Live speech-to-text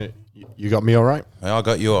You got me all right? I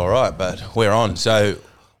got you all right, but we're on. So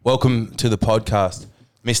welcome to the podcast,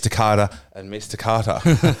 Mr. Carter and Mr. Carter.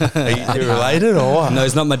 Are you related or what? No,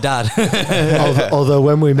 he's not my dad. Although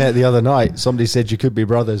when we met the other night, somebody said you could be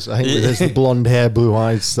brothers. I think there's the blonde hair, blue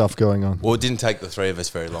eyes stuff going on. Well, it didn't take the three of us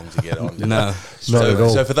very long to get on, did No. it? Not at all.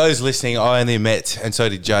 So for those listening, I only met, and so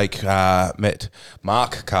did Jake, met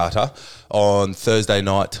Mark Carter on Thursday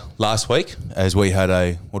night last week as we had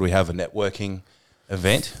a networking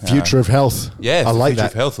event. Future of health. Yeah, I like Future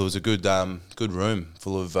that. of Health. It was a good room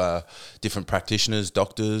full of different practitioners,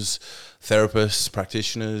 doctors, therapists,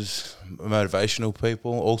 practitioners, motivational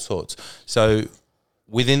people, all sorts. So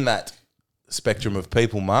within that spectrum of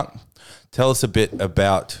people, Mark, tell us a bit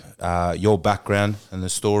about your background and the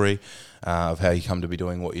story of how you come to be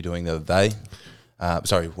doing what you're doing the other day.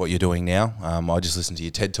 What you're doing now. I just listened to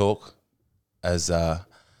your TED Talk as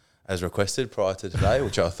requested prior to today,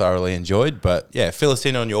 which I thoroughly enjoyed. But yeah, fill us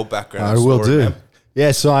in on your background. I will story, do. man.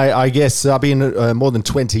 Yeah, so I guess I've been more than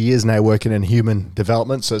 20 years now working in human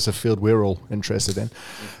development, so it's a field we're all interested in.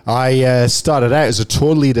 I started out as a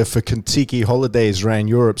tour leader for Kentucky holidays around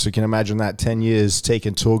Europe, so you can imagine that, 10 years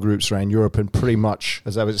taking tour groups around Europe, and pretty much,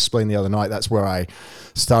 as I was explaining the other night, that's where I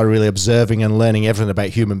started really observing and learning everything about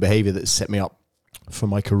human behavior that set me up for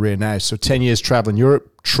my career now. So 10 years traveling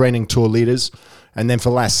Europe, training tour leaders. And then for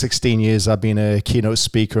the last 16 years, I've been a keynote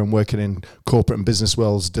speaker and working in corporate and business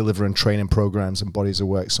worlds, delivering training programs and bodies of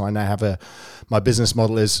work. So I now have my business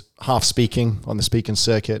model is half speaking on the speaking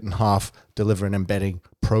circuit and half delivering, embedding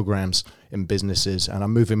programs in businesses. And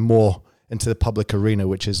I'm moving more into the public arena,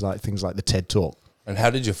 which is like things like the TED Talk. And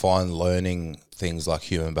how did you find learning things like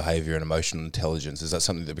human behavior and emotional intelligence? Is that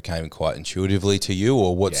something that became quite intuitively to you,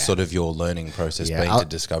 or what's sort of your learning process been to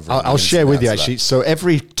discover? I'll share with you, actually. So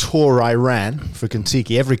every tour I ran for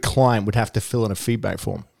Kentucky, every client would have to fill in a feedback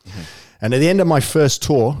form. Mm-hmm. And at the end of my first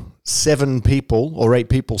tour, 7 people or 8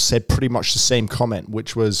 people said pretty much the same comment,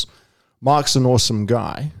 which was, Mark's an awesome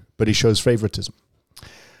guy, but he shows favoritism.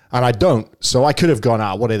 And I don't. So I could have gone,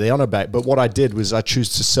 what are they on about? But what I did was I choose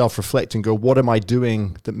to self-reflect and go, what am I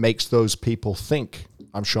doing that makes those people think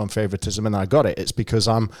I'm showing favoritism? And I got it. It's because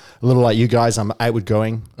I'm a little like you guys. I'm outward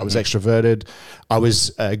going. I was extroverted. I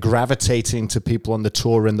was gravitating to people on the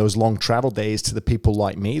tour in those long travel days, to the people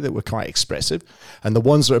like me that were quite expressive. And the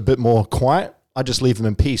ones that are a bit more quiet, I just leave them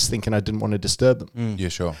in peace, thinking I didn't want to disturb them. Yeah,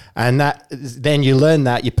 sure. And then you learn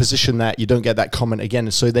that, you position that, you don't get that comment again.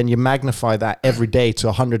 And so then you magnify that every day to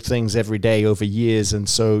 100 things every day over years. And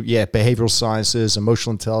so, yeah, behavioral sciences,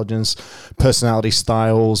 emotional intelligence, personality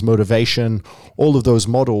styles, motivation, all of those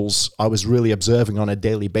models I was really observing on a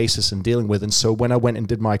daily basis and dealing with. And so when I went and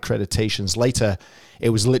did my accreditations later,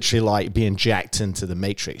 it was literally like being jacked into the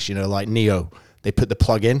Matrix, like Neo. They put the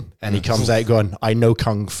plug in and he comes out going, I know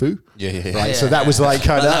Kung Fu. Yeah. Right. So that was like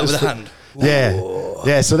kind of that with was a hand.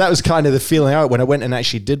 Yeah. So that was kind of the feeling out when I went and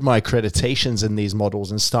actually did my accreditations in these models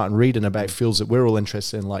and started reading about fields that we're all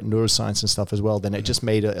interested in, like neuroscience and stuff as well. Then it just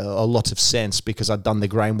made a lot of sense because I'd done the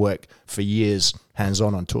groundwork for years,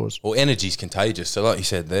 hands-on tours. Well, energy's contagious. So like you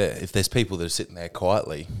said there, if there's people that are sitting there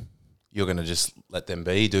quietly, you're going to just let them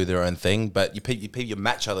be, do their own thing. But you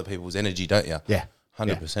match other people's energy, don't you? Yeah.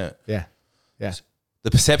 100%. Yeah.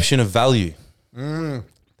 The perception of value.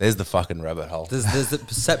 There's the fucking rabbit hole. There's the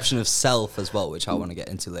perception of self as well, which I want to get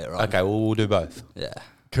into later on. Okay, well, we'll do both. Yeah.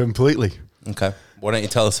 Completely. Okay. Why don't you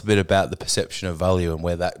tell us a bit about the perception of value and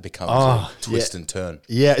where that becomes a twist and turn?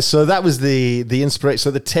 Yeah, so that was the inspiration.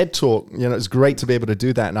 So the TED Talk, it's great to be able to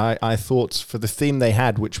do that. And I thought for the theme they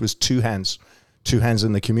had, which was two hands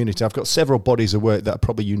in the community. I've got several bodies of work that are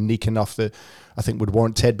probably unique enough that I think would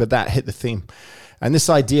warrant TED, but that hit the theme. And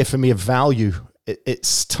this idea for me of value,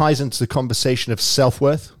 it ties into the conversation of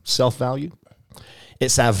self-worth, self-value.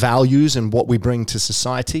 It's our values and what we bring to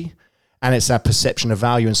society, and it's our perception of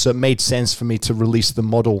value. And so it made sense for me to release the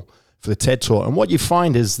model for the TED Talk. And what you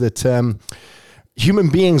find is that human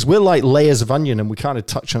beings, we're like layers of onion, and we kind of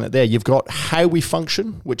touch on it there. You've got how we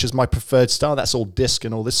function, which is my preferred style. That's all DISC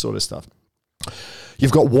and all this sort of stuff.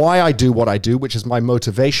 You've got why I do what I do, which is my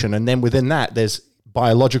motivation. And then within that, there's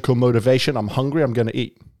biological motivation. I'm hungry, I'm going to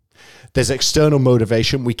eat. There's external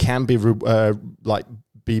motivation. We can be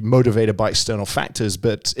motivated by external factors,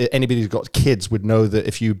 but anybody who's got kids would know that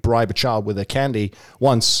if you bribe a child with a candy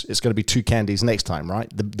once, it's going to be 2 candies next time, right?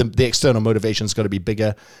 The external motivation's got to be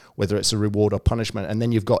bigger, whether it's a reward or punishment. And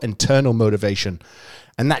then you've got internal motivation,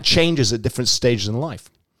 and that changes at different stages in life.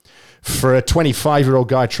 For a 25-year-old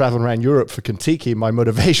guy traveling around Europe for Kentucky, my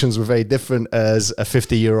motivations were very different as a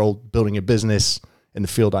 50-year-old building a business in the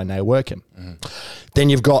field I now work in. Then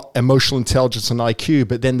you've got emotional intelligence and IQ,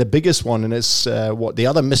 but then the biggest one, and it's what the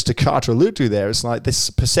other Mr. Carter alluded to there, is like this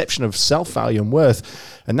perception of self-value and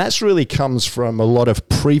worth. And that's really comes from a lot of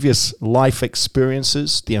previous life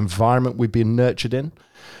experiences, the environment we've been nurtured in,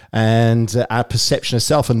 and our perception of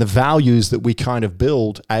self and the values that we kind of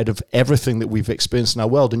build out of everything that we've experienced in our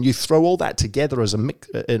world. And you throw all that together as in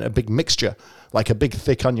a big mixture, like a big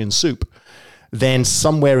thick onion soup. Then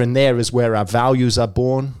somewhere in there is where our values are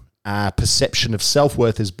born, our perception of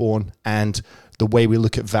self-worth is born, and the way we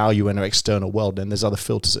look at value in our external world. And there's other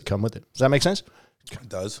filters that come with it. Does that make sense? It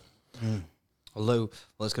does. Although,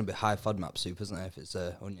 well, it's going to be high FODMAP soup, isn't it, if it's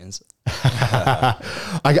onions?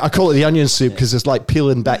 I call it the onion soup because it's like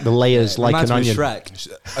peeling back the layers like an onion. Shrek.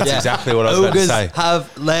 That's exactly what I was about to Ogres say.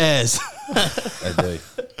 have layers. They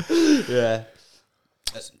do. Yeah.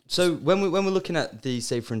 So when we're looking at the,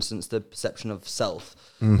 say for instance, the perception of self,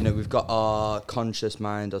 you know, we've got our conscious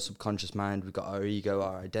mind, our subconscious mind, we've got our ego,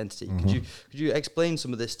 our identity. Could you explain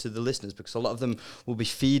some of this to the listeners, because a lot of them will be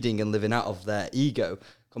feeding and living out of their ego,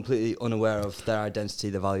 completely unaware of their identity,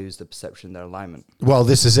 their values, their perception, their alignment. Well,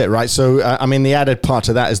 this is it, right? So, I mean, the added part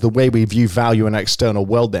to that is the way we view value in our external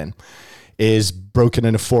world then is broken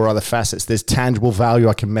into 4 other facets. There's tangible value,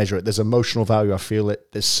 I can measure it. There's emotional value, I feel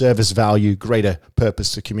it. There's service value, greater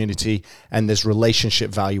purpose to community. And there's relationship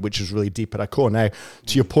value, which is really deep at our core. Now,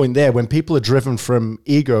 to your point there, when people are driven from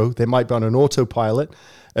ego, they might be on an autopilot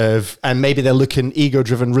and maybe they're looking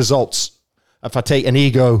ego-driven results. If I take an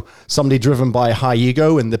ego, somebody driven by a high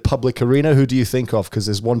ego in the public arena, who do you think of? Because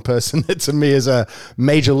there's one person that to me is a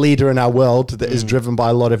major leader in our world that is driven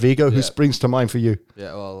by a lot of ego. Who springs to mind for you?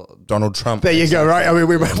 Yeah, well, Donald Trump. There you go, right? I mean,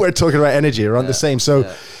 we're talking about energy, aren't the same.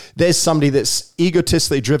 So there's somebody that's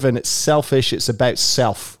egotistically driven. It's selfish. It's about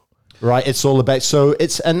self, right? It's all about,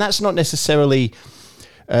 and that's not necessarily,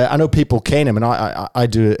 I know people cane him, and I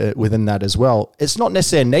do it within that as well. It's not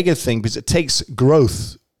necessarily a negative thing because it takes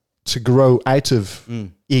growth to grow out of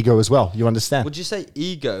ego as well. You understand? would you say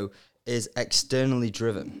ego is externally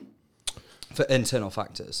driven for internal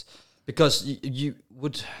factors? Because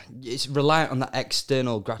it's reliant on that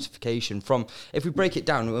external gratification from, if we break it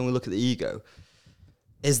down, when we look at the ego,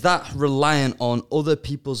 is that reliant on other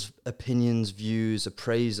people's opinions, views,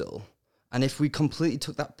 appraisal? And if we completely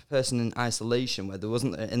took that person in isolation, where there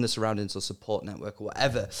wasn't in the surroundings or support network or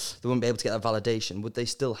whatever, they wouldn't be able to get that validation, would they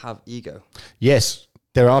still have ego? Yes.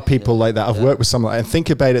 There are people like that. I've worked with some like that. And think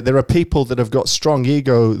about it. There are people that have got strong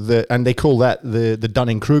ego and they call that the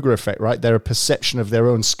Dunning-Kruger effect, right? Their perception of their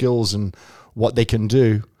own skills and what they can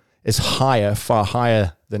do is higher, far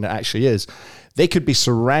higher than it actually is. They could be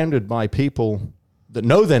surrounded by people that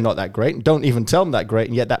know they're not that great and don't even tell them that great.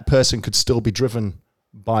 And yet that person could still be driven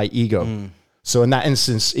by ego. So in that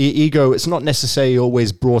instance, ego, it's not necessarily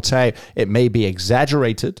always brought out. It may be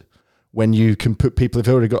exaggerated. When you can put people, if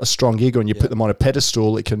they've already got a strong ego and you put them on a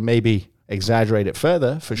pedestal, it can maybe exaggerate it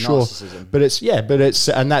further for sure. But that's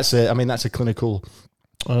a clinical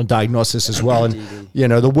diagnosis as well. And, you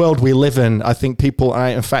know, the world we live in, I think people,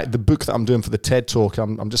 in fact, the book that I'm doing for the TED Talk,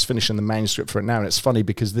 I'm just finishing the manuscript for it now. And it's funny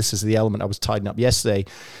because this is the element I was tidying up yesterday,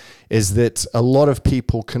 is that a lot of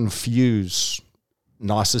people confuse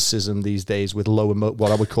narcissism these days with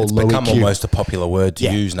what I would call low EQ. It's become almost a popular word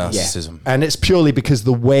to use, narcissism. Yeah. And it's purely because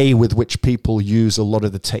the way with which people use a lot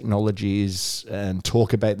of the technologies and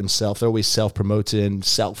talk about themselves, they're always self-promoting,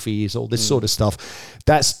 selfies, all this sort of stuff.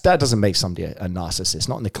 That doesn't make somebody a narcissist,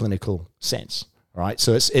 not in the clinical sense, right?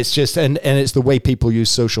 So it's just, and it's the way people use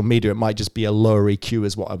social media. It might just be a lower EQ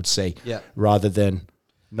is what I would say, rather than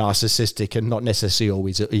narcissistic and not necessarily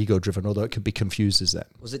always ego-driven, although it could be confused as that.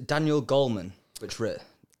 Was it Daniel Goleman which wrote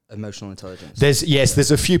Emotional Intelligence? There's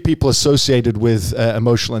a few people associated with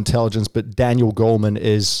emotional intelligence, but Daniel Goleman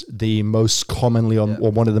is the most commonly or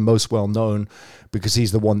one of the most well known, because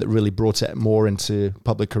he's the one that really brought it more into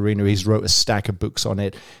public arena. He's wrote a stack of books on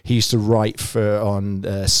it. He used to write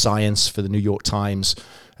on science for the New York Times,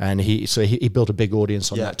 and he built a big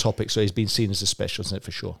audience on that topic. So he's been seen as a specialist in it for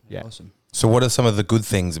sure. Yeah. Awesome. So what are some of the good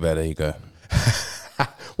things about ego?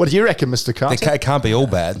 What do you reckon, Mr. Carter? It can't be all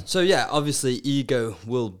bad. So yeah, obviously ego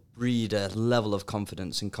will breed a level of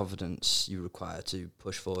confidence you require to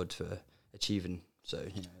push forward for achieving. So,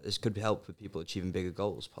 you know, this could help with people achieving bigger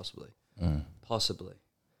goals, possibly. Possibly.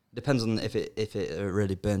 Depends on if it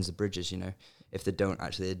really burns the bridges, you know, if they don't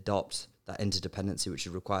actually adopt that interdependency which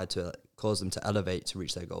is required to cause them to elevate to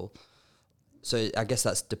reach their goal. So I guess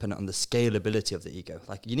that's dependent on the scalability of the ego.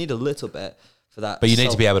 Like, you need a little bit for that. But you need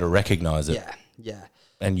to be able to recognize it. Yeah.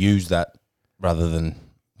 And use that rather than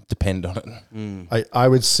depend on it. I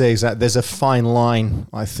would say that there's a fine line,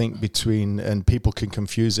 I think, between, and people can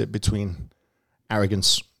confuse it, between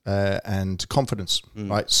arrogance and confidence,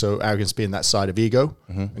 right? So arrogance being that side of ego,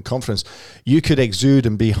 and confidence. You could exude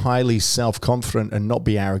and be highly self-confident and not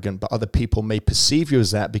be arrogant, but other people may perceive you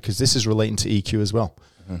as that, because this is relating to EQ as well.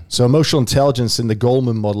 So emotional intelligence in the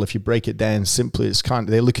Goldman model, if you break it down simply, it's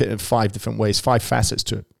they look at it in 5 different ways, 5 facets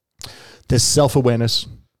to it. There's self-awareness,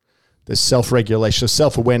 there's self-regulation. So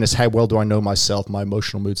self-awareness, how well do I know myself, my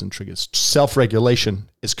emotional moods and triggers? Self-regulation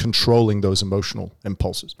is controlling those emotional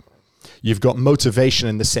impulses. You've got motivation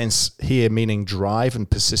in the sense here, meaning drive and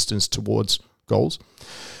persistence towards goals.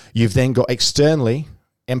 You've then got externally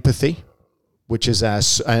empathy, which is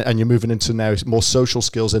and you're moving into now more social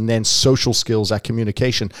skills, and then social skills are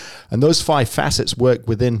communication. And those 5 facets work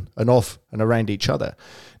within and off and around each other.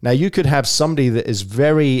 Now you could have somebody that is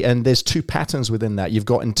and there's 2 patterns within that. You've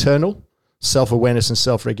got internal, self-awareness and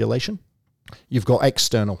self-regulation. You've got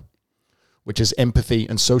external, which is empathy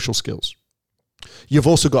and social skills. You've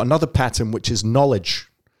also got another pattern, which is knowledge.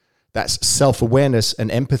 That's self-awareness and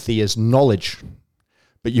empathy is knowledge.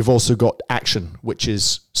 But you've also got action, which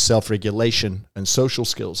is self-regulation and social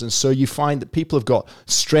skills. And so you find that people have got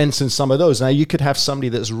strengths in some of those. Now, you could have somebody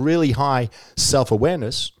that's really high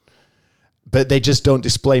self-awareness, but they just don't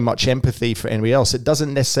display much empathy for anybody else. It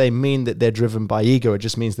doesn't necessarily mean that they're driven by ego. It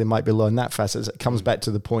just means they might be low in that facet. It comes back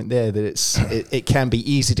to the point there that it can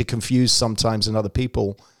be easy to confuse sometimes in other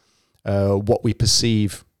people what we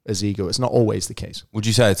perceive as ego. It's not always the case. Would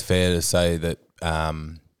you say it's fair to say that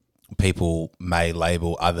people may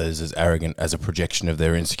label others as arrogant as a projection of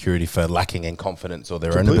their insecurity for lacking in confidence or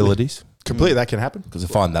their own abilities? Completely, that can happen. Because I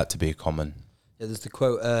find that to be a common... Yeah, there's the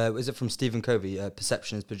quote, is it from Stephen Covey?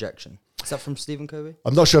 Perception is projection. Is that from Stephen Covey?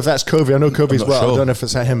 I'm not sure if that's Covey. I know Covey as well. Sure. I don't know if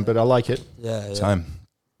it's him, but I like it. Yeah. Same.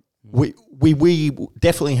 We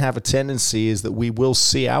definitely have a tendency is that we will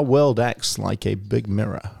see our world acts like a big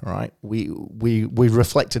mirror, right? We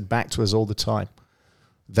reflected back to us all the time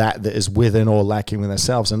that is within or lacking within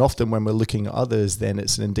ourselves. And often when we're looking at others, then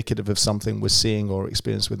it's an indicative of something we're seeing or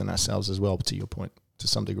experiencing within ourselves as well, to your point, to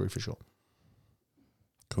some degree for sure.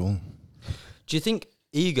 Cool. Do you think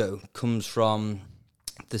ego comes from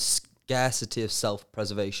the scarcity of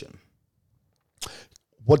self-preservation?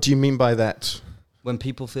 What do you mean by that? When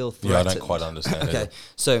people feel threatened. Yeah, I don't quite understand Okay, it.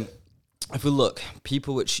 so if we look,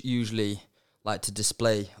 people which usually like to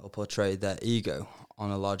display or portray their ego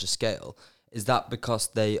on a larger scale, is that because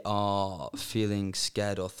they are feeling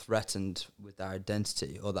scared or threatened with their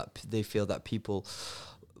identity, or that they feel that people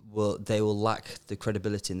will lack the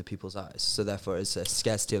credibility in the people's eyes? So therefore it's a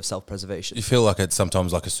scarcity of self-preservation. You feel like it's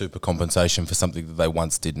sometimes like a super compensation for something that they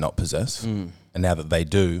once did not possess. And now that they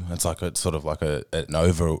do, it's sort of like an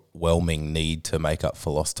overwhelming need to make up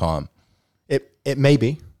for lost time. It may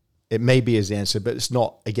be. It may be is the answer, but it's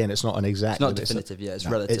not, again, it's not an exact. It's not definitive, it's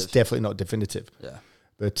relative. It's definitely not definitive. Yeah.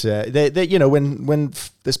 But they you know, when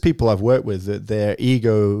there's people I've worked with that their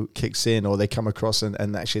ego kicks in, or they come across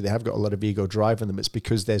and actually they have got a lot of ego drive in them, it's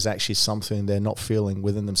because there's actually something they're not feeling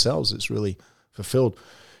within themselves that's really fulfilled.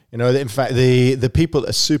 You know, in fact, the people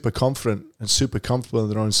that are super confident and super comfortable in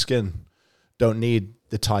their own skin don't need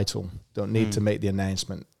the title, don't need to make the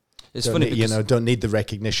announcement. It's don't funny need, because don't need the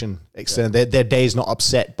recognition external. Yeah. Their day is not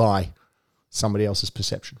upset by somebody else's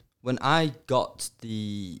perception. When I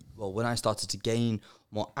when I started to gain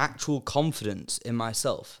more actual confidence in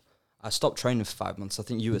myself, I stopped training for 5 months. I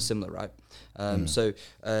think you were similar, right? So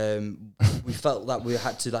we felt that we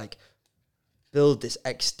had to build this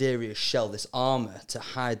exterior shell, this armor to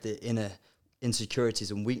hide the inner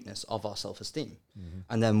insecurities and weakness of our self-esteem.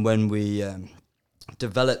 And then when we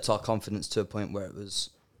developed our confidence to a point where it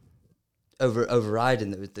was overriding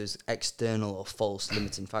those external or false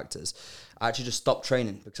limiting factors, I actually just stopped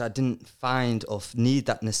training because I didn't find or need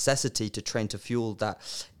that necessity to train to fuel that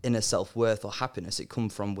inner self-worth or happiness. It come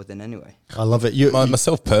from within anyway. I love it.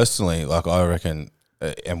 Myself personally, I reckon,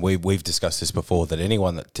 and we've discussed this before, that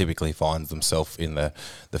anyone that typically finds themselves in the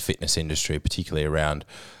fitness industry, particularly around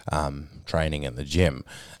training in the gym,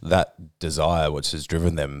 that desire which has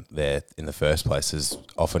driven them there in the first place has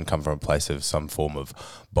often come from a place of some form of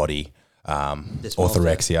body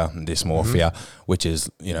orthorexia and dysmorphia, which is,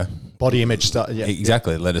 body image stuff. Yeah,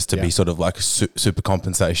 exactly. Led us to be sort of like super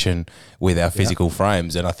compensation with our physical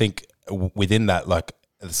frames. And I think within that, at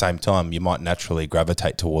the same time, you might naturally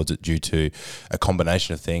gravitate towards it due to a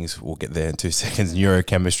combination of things. We'll get there in 2 seconds,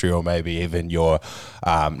 neurochemistry, or maybe even your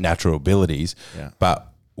natural abilities. Yeah.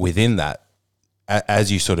 But within that,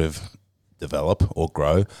 as you sort of develop or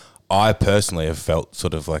grow, I personally have felt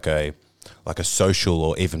sort of like a social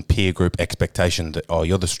or even peer group expectation that, oh,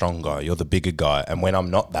 you're the strong guy, you're the bigger guy. And when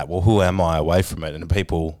I'm not that, well, who am I away from it? And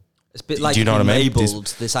people It's a bit like do you know what I mean?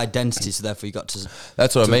 labelled this identity, so therefore you got to.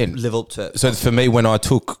 That's what I mean. Live up to it. So for me, when I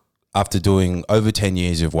took, after doing over 10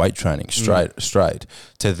 years of weight training straight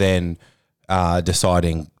to then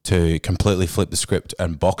deciding to completely flip the script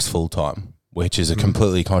and box full time, which is a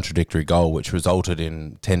completely contradictory goal, which resulted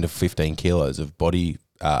in 10 to 15 kilos of body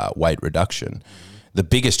weight reduction. The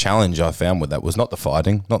biggest challenge I found with that was not the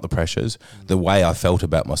fighting, not the pressures, the way I felt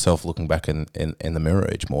about myself looking back in the mirror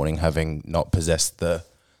each morning, having not possessed the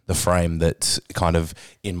frame that kind of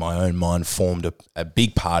in my own mind formed a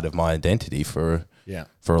big part of my identity for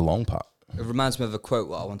a long part. It reminds me of a quote.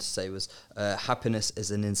 What I want to say was, happiness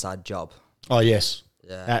is an inside job. Oh, yes.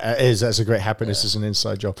 Yeah. It is. That's a great happiness is an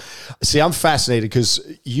inside job. See, I'm fascinated because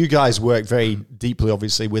you guys work very deeply,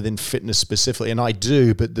 obviously, within fitness specifically, and I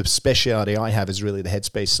do, but the speciality I have is really the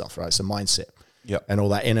headspace stuff, right? It's the mindset and all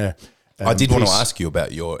that inner I did want to piece. ask you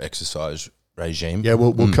about your exercise regime. Yeah,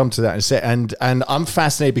 we'll come to that in a sec. And I'm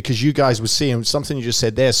fascinated because you guys were seeing something you just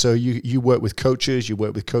said there. So you work with coaches, you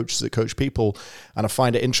work with coaches that coach people. And I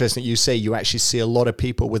find it interesting that you say you actually see a lot of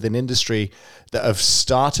people within industry that have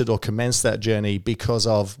started or commenced that journey because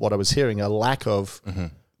of what I was hearing, a lack of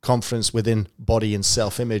confidence within body and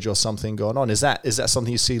self-image or something going on. Is that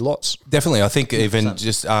something you see lots? Definitely. I think even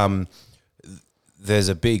just there's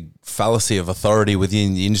a big fallacy of authority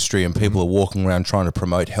within the industry, and people are walking around trying to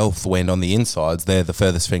promote health when on the insides they're the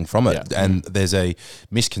furthest thing from it. Yeah. And there's a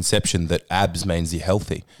misconception that abs means you're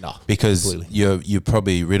healthy. No, because completely. you're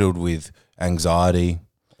probably riddled with anxiety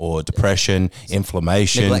or depression,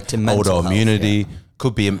 inflammation, autoimmunity.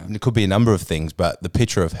 Could be a number of things, but the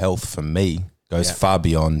picture of health for me goes far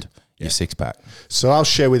beyond your six pack. So I'll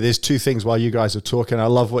share with this two things while you guys are talking. I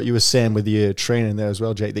love what you were saying with your training there as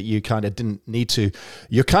well, Jake, that you kind of didn't need to.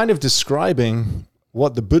 You're kind of describing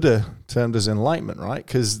what the Buddha termed as enlightenment, right?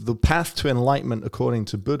 Because the path to enlightenment, according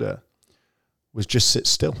to Buddha, was just sit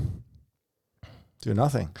still, do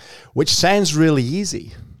nothing, which sounds really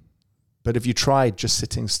easy. But if you tried just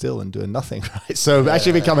sitting still and doing nothing, right? So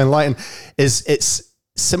actually become enlightened it's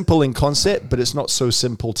simple in concept, but it's not so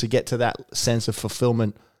simple to get to that sense of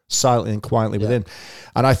fulfillment silently and quietly within.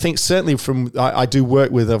 And I think certainly I do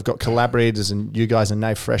work with, I've got collaborators, and you guys are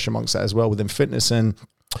now fresh amongst that as well within fitness. And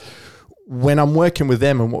when I'm working with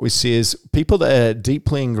them, and what we see is people that are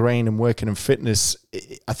deeply ingrained and working in fitness,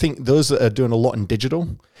 I think those that are doing a lot in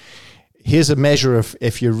digital, here's a measure of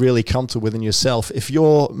if you're really comfortable within yourself. If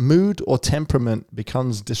your mood or temperament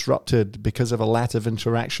becomes disrupted because of a lack of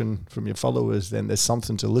interaction from your followers, then there's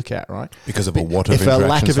something to look at, right? Because of a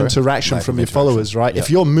lack of interaction from your followers, right? Yep.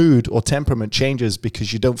 If your mood or temperament changes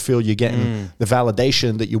because you don't feel you're getting the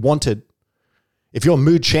validation that you wanted, if your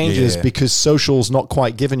mood changes because social's not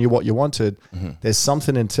quite giving you what you wanted, there's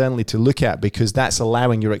something internally to look at, because that's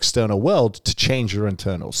allowing your external world to change your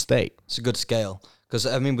internal state. It's a good scale. Because,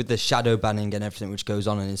 I mean, with the shadow banning and everything which goes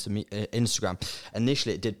on Instagram,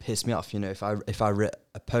 initially it did piss me off. You know, if I wrote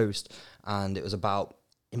a post and it was about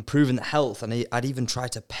improving the health, and I'd even try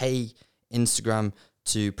to pay Instagram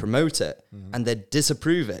to promote it, and they'd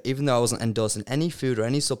disapprove it, even though I wasn't endorsing any food or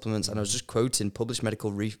any supplements, and I was just quoting published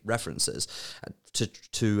medical references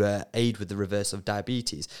to aid with the reverse of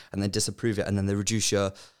diabetes, and they disapprove it, and then they reduce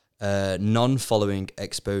your non-following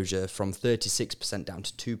exposure from 36% down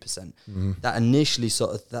to 2%. That initially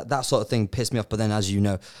that sort of thing pissed me off, but then, as you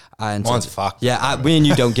know, mine's fucked. Yeah, we and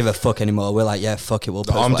you don't give a fuck anymore. We're like, yeah, fuck it, we'll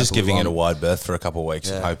post I'm just giving we it a wide berth for a couple of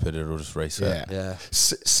weeks and hoping it'll just reset. Yeah.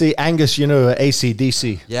 See, Angus, you know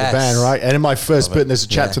AC/DC, the band, right? And in my first book, and there's a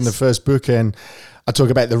chapter in the first book, and I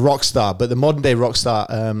talk about the rock star, but the modern day rock star,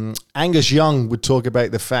 Angus Young would talk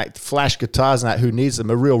about the fact, flash guitars and that, who needs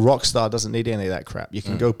them? A real rock star doesn't need any of that crap. You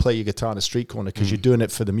can go play your guitar in a street corner because you're doing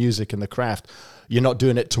it for the music and the craft. You're not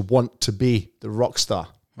doing it to want to be the rock star,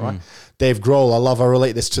 right? Dave Grohl, I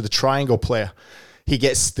relate this to the triangle player. He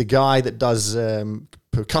gets the guy that does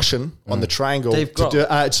percussion on the triangle. Dave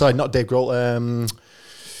Grohl. Sorry, not Dave Grohl.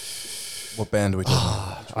 What band are we talking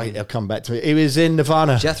about? I'll come back to it. He was in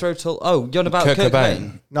Nirvana. Jethro Tull. Oh, you're on about Kurt Kurt Cobain.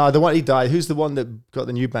 Cobain. No, the one he died. Who's the one that got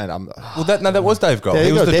the new band? That was Dave Grohl. There He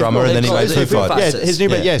you was go, the Dave drummer, Grohl. and then he Dave made Grohl. Foo Yeah, Fighters. Yeah, his new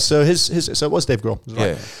band. Yeah, so so it was Dave Grohl.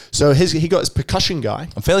 Right. Yeah. So he got his percussion guy.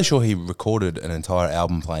 I'm fairly sure he recorded an entire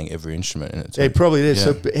album playing every instrument in it. It probably did. Yeah.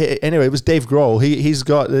 So anyway, it was Dave Grohl.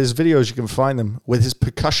 There's videos, you can find them, with his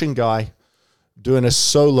percussion guy doing a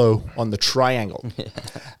solo on the triangle.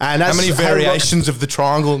 And that's how many variations of the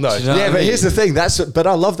triangle? No. But here's the thing. But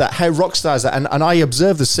I love that, how rock stars that, and I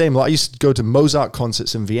observe the same. Like, I used to go to Mozart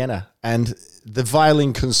concerts in Vienna, and the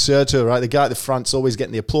violin concerto, right? The guy at the front's always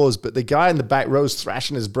getting the applause, but the guy in the back row's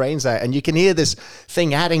thrashing his brains out. And you can hear this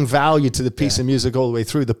thing adding value to the piece of music all the way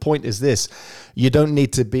through. The point is this: you don't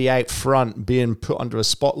need to be out front being put under a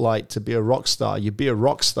spotlight to be a rock star. You be a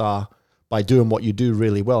rock star by doing what you do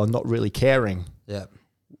really well and not really caring. Yeah.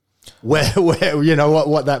 Where you know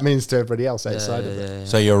what that means to everybody else outside of it. Yeah.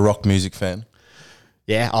 So you're a rock music fan?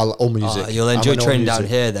 Yeah, all music. You'll enjoy I'm an all training down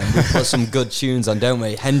music. here then. We put some good tunes on, don't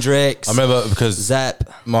we? Hendrix. I remember because Zepp.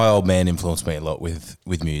 my old man influenced me a lot with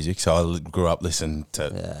music. So I grew up listening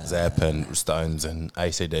to Zepp and Stones and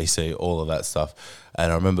AC/DC, all of that stuff.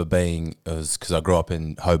 And I remember because I grew up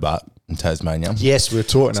in Hobart in Tasmania. Yes, we were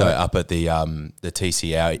talking So about up at the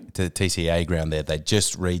TCA ground there, they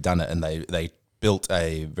just redone it, and they built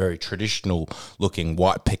a very traditional looking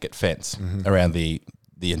white picket fence around the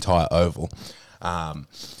entire oval.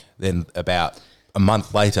 Then about a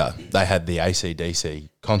month later, they had the AC/DC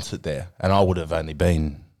concert there, and I would have only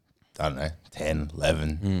been, I don't know, 10,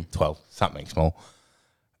 11, 12, something small.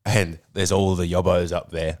 And there's all the yobbos up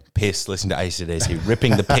there, pissed, listening to AC/DC,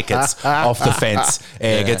 ripping the pickets off the fence,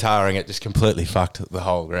 air guitaring it, just completely fucked the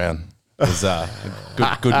whole ground. It was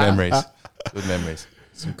good memories. Good memories.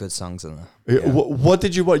 Some good songs in there. What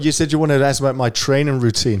did you want? You said you wanted to ask about my training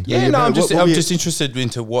routine. Yeah, no, I'm just interested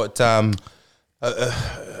into what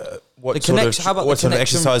what sort of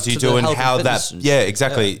exercise you do and how that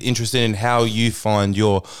exactly interested in how you find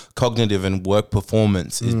your cognitive and work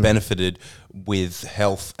performance is benefited with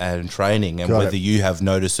health and training, and whether you have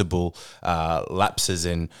noticeable lapses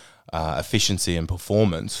in efficiency and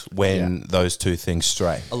performance when those two things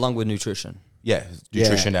stray, along with nutrition.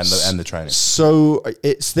 Nutrition and the training. So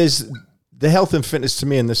there's the health and fitness to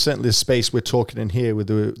me, and there's certainly the space we're talking in here with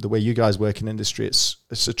the way you guys work in industry.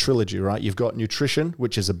 It's a trilogy, right? You've got nutrition,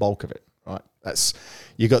 which is a bulk of it, right?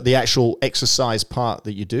 You got the actual exercise part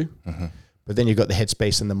that you do, but then you've got the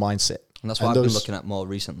headspace and the mindset. And that's what I've been looking at more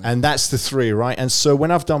recently. And that's the three, right? And so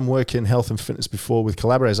when I've done work in health and fitness before with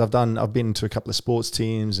collaborators, I've been to a couple of sports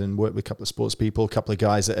teams and worked with a couple of sports people, a couple of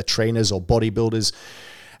guys that are trainers or bodybuilders.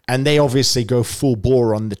 And they obviously go full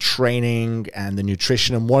bore on the training and the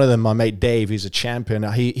nutrition. And one of them, my mate Dave, he's a champion.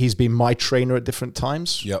 He's been my trainer at different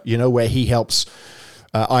times, where he helps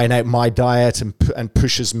iron out my diet and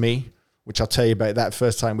pushes me, which I'll tell you about that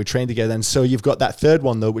first time we trained together. And so you've got that third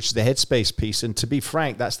one, though, which is the headspace piece. And to be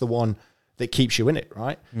frank, that's the one that keeps you in it,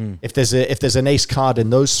 right? If there's an ace card in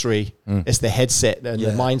those three, it's the headset and the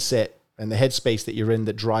mindset and the headspace that you're in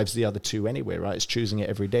that drives the other two anyway, right? It's choosing it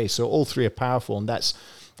every day. So all three are powerful, and that's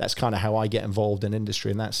kind of how I get involved in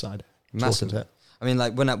industry in that side. Massive. I mean,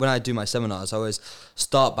 like when I do my seminars, I always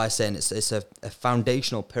start by saying it's a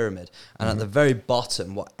foundational pyramid, and at the very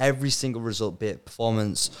bottom, what every single result, be it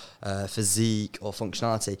performance, physique, or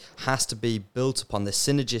functionality, has to be built upon this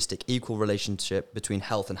synergistic, equal relationship between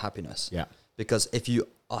health and happiness. Yeah. Because if you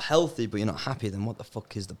are healthy but you're not happy, then what the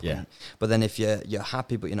fuck is the point? Yeah. But then if you're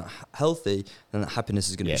happy but you're not healthy, then that happiness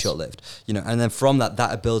is going to be short-lived. And then from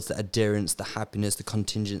that builds the adherence, the happiness, the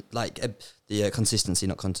contingent, the consistency,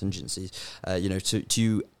 not contingencies.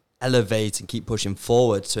 To elevate and keep pushing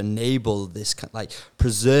forward to enable this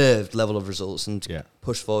preserved level of results and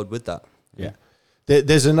push forward with that. Yeah.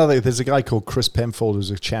 There's a guy called Chris Penfold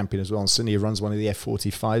who's a champion as well in Sydney. He runs one of the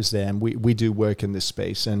F45s there, and we do work in this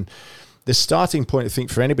space. And the starting point, I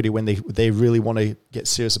think, for anybody when they really want to get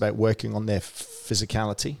serious about working on their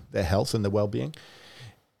physicality, their health and their well-being,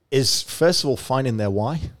 is first of all finding their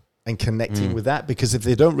why and connecting with that. Because if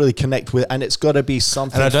they don't really connect with, and it's got to be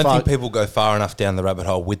something. And I don't think people go far enough down the rabbit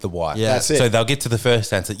hole with the why. Yeah, that's it. So they'll get to the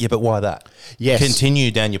first answer. Yeah, but why that? Yes.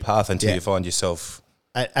 Continue down your path until you find yourself.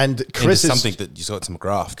 And Chris is something that you've got some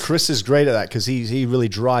graft. Chris is great at that because he really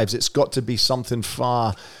drives. It's got to be something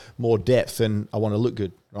far more depth than I want to look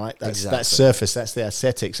good, right? That's surface, that's the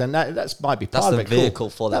aesthetics, and that might be part of it. That's the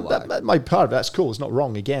vehicle for that. That might be part of it. That's cool. It's not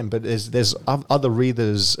wrong again, but there's other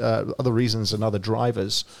reasons and other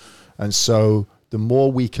drivers, and so the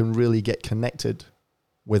more we can really get connected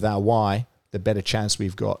with our why, the better chance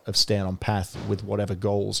we've got of staying on path with whatever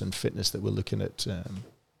goals and fitness that we're looking at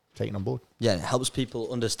taking on board. Yeah, it helps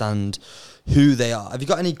people understand who they are. Have you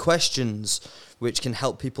got any questions which can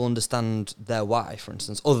help people understand their why, for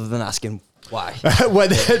instance, other than asking why? Well,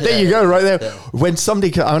 there you go, right there. Yeah. When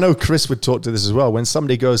somebody, I know Chris would talk to this as well. When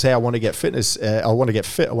somebody goes, "Hey, I want to get fitness. I want to get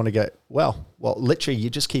fit. I want to get well." Well, literally, you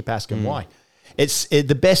just keep asking why. It's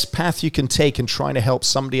the best path you can take in trying to help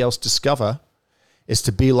somebody else discover is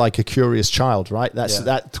to be like a curious child, right? That's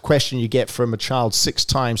that question you get from a child 6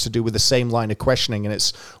 times to do with the same line of questioning. And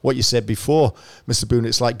it's what you said before, Mr. Boone,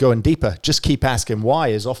 it's like going deeper. Just keep asking why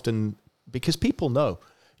is often because people know.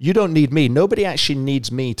 You don't need me. Nobody actually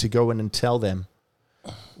needs me to go in and tell them.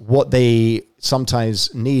 What they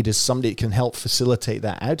sometimes need is somebody that can help facilitate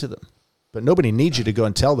that out of them. But nobody needs you to go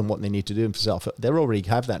and tell them what they need to do themselves. They already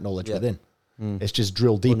have that knowledge within. It's just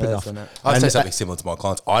drilled deep enough. I'd say something similar to my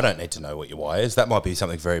clients. I don't need to know what your why is. That might be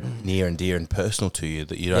something very near and dear and personal to you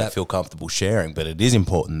that you don't feel comfortable sharing, but it is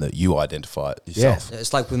important that you identify it yourself. Yeah.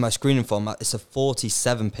 It's like with my screening form, it's a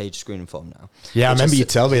 47-page screening form now. Yeah, I remember you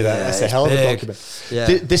tell me that. That's a hell of a document.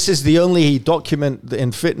 Yeah. This is the only document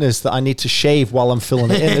in fitness that I need to shave while I'm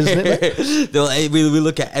filling it in, isn't it? we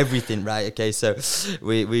look at everything, right? Okay, so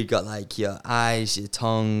we got like your eyes, your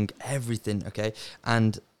tongue, everything, okay?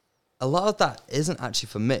 And a lot of that isn't actually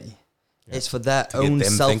for me. Yeah. It's for their own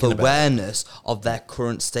self-awareness of their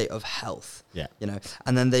current state of health. Yeah. You know,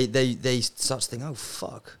 and then they start to think, oh,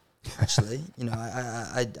 fuck, actually, you know,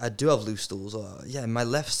 I do have loose stools, or, yeah, my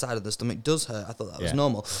left side of the stomach does hurt. I thought that was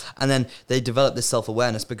normal. And then they develop this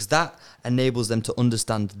self-awareness because that enables them to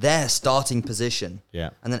understand their starting position. Yeah.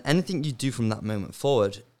 And then anything you do from that moment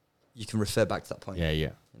forward, you can refer back to that point.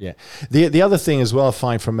 Yeah. The other thing as well I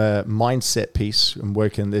find from a mindset piece and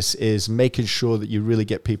working this is making sure that you really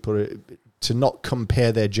get people to not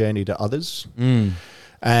compare their journey to others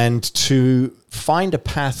and to find a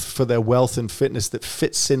path for their wealth and fitness that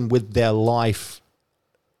fits in with their life,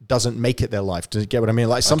 doesn't make it their life. Do you get what I mean?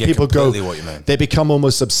 Like some people go, they become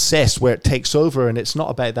almost obsessed where it takes over, and it's not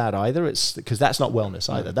about that either. It's because that's not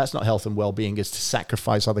wellness either. That's not health and well-being, is to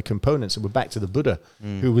sacrifice other components. And we're back to the Buddha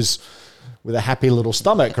who was with a happy little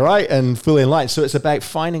stomach, right? And fully enlightened. So it's about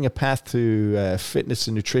finding a path to fitness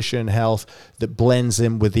and nutrition, health that blends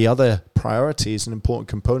in with the other priorities and important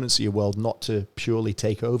components of your world, not to purely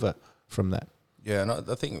take over from that. Yeah, and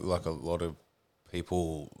I think like a lot of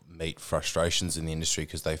people meet frustrations in the industry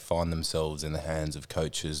because they find themselves in the hands of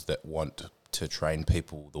coaches that want to train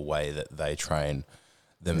people the way that they train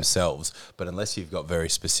themselves. But unless you've got very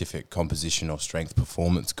specific composition or strength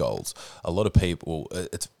performance goals, a lot of people,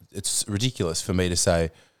 it's ridiculous for me to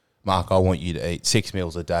say, Mark, I want you to eat 6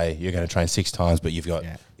 meals a day. You're going to train 6 times, but you've got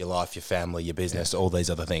your life, your family, your business, all these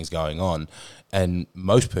other things going on. And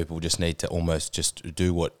most people just need to almost just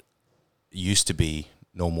do what used to be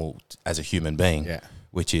normal as a human being,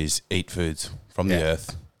 which is eat foods from the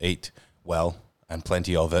earth, eat well and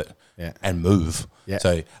plenty of it, and move.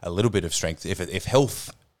 So a little bit of strength. If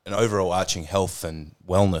health, an overall arching health and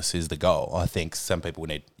wellness is the goal, I think some people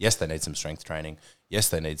need, they need some strength training. Yes,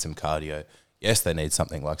 they need some cardio. Yes, they need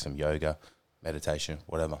something like some yoga, meditation,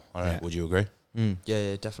 whatever. I don't know. Would you agree?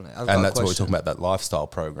 Yeah, definitely. And that's what we're talking about, that lifestyle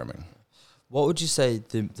programming. What would you say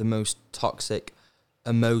the most toxic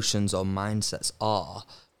emotions or mindsets are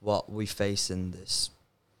what we face in this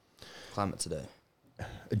climate today?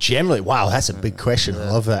 Generally, wow, that's a big question. I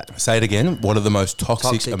love that. Say it again. What are the most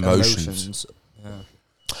toxic emotions?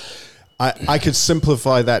 I could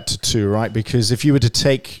simplify that to 2, right? Because if you were to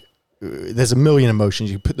take, there's a million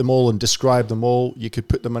emotions. You put them all and describe them all. You could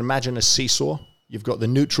put them, imagine a seesaw. You've got the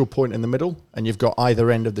neutral point in the middle, and you've got either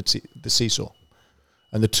end of the seesaw.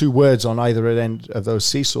 And the 2 words on either end of those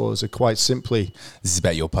seesaws are quite simply... This is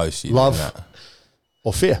about your post. Love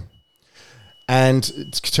or fear. And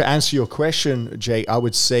to answer your question, Jake, I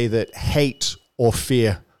would say that hate or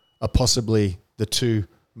fear are possibly the 2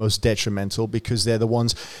 most detrimental, because they're the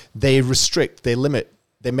ones, they restrict, they limit,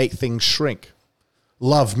 they make things shrink.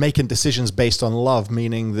 Love, making decisions based on love,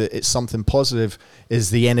 meaning that it's something positive, is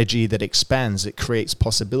the energy that expands. It creates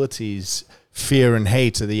possibilities. Fear and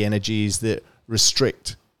hate are the energies that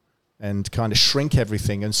restrict and kind of shrink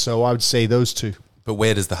everything. And so I would say those 2. But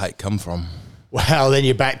where does the hate come from? Well, then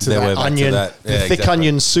you're back to that onion, the thick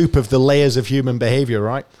onion soup of the layers of human behavior,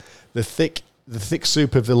 right? The thick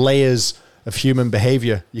soup of the layers of human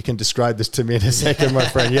behavior. You can describe this to me in a second, my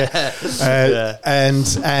friend.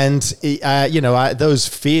 And you know, those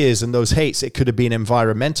fears and those hates, it could have been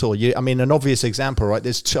environmental. An obvious example, right?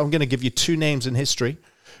 I'm going to give you 2 names in history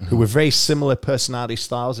who were very similar personality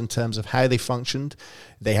styles in terms of how they functioned.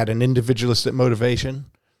 They had an individualistic motivation,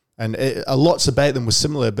 and lots about them was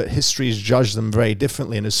similar, but history has judged them very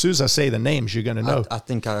differently. And as soon as I say the names, you're going to know. I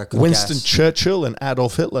think I could Winston guess. Churchill and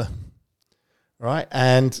Adolf Hitler. Right,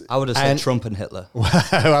 and I would have said Trump and Hitler.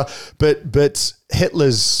 Well, but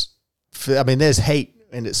Hitler's, there's hate,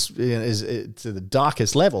 and it's to the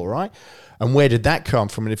darkest level, right? And where did that come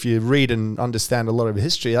from? And if you read and understand a lot of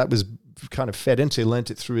history, that was kind of fed into. He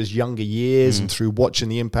learnt it through his younger years and through watching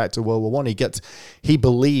the impact of World War I. He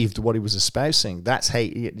believed what he was espousing. That's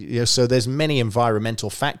hate. So there's many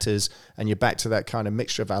environmental factors, and you're back to that kind of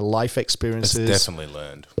mixture of our life experiences. It's definitely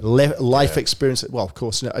learned. Life experience. Well, of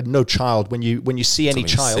course, no child. When you see any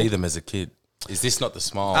child, see them as a kid. Is this not the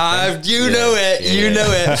smile? You know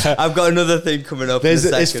it. I've got another thing coming up.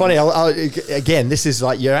 It's funny. Again, this is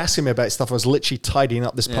like you're asking me about stuff. I was literally tidying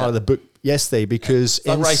up this part of the book yesterday because it's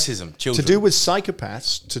like racism, children. To do with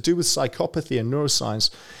psychopaths, to do with psychopathy and neuroscience.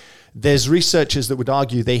 There's researchers that would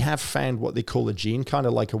argue they have found what they call a gene, kind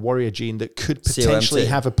of like a warrior gene, that could potentially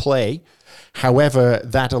have a play. However,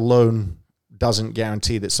 that alone doesn't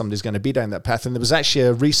guarantee that somebody's going to be down that path. And there was actually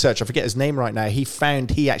a researcher, I forget his name right now, he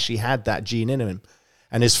found he actually had that gene in him.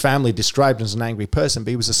 And his family described him as an angry person,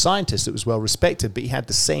 but he was a scientist that was well respected, but he had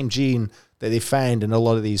the same gene that they found in a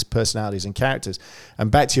lot of these personalities and characters.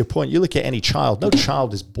 And back to your point, you look at any child, no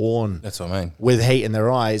child is born That's what I mean. with hate in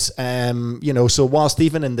their eyes. So whilst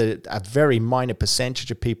even in a very minor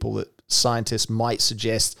percentage of people that scientists might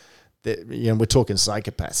suggest that, we're talking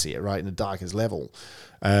psychopaths here, right, in the darkest level,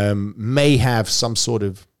 may have some sort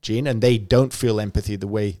of gene and they don't feel empathy the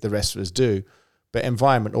way the rest of us do. But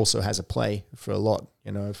environment also has a play for a lot,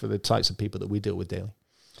 for the types of people that we deal with daily.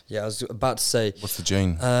 Yeah, I was about to say... What's the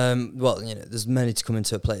gene? There's many to come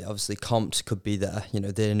into play. Obviously, COMT could be there,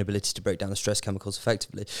 the inability to break down the stress chemicals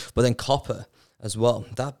effectively. But then copper as well,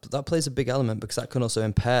 that plays a big element because that can also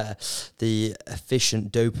impair the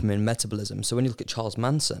efficient dopamine metabolism. So when you look at Charles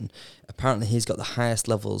Manson, apparently he's got the highest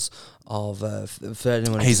levels of... for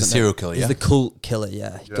anyone he's a serial killer, He's the cult killer,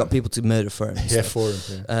 yeah. He got people to murder for him. For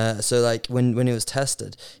him. Yeah. So like when he was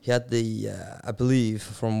tested, he had the, I believe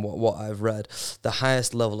from what I've read, the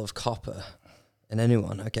highest level of copper in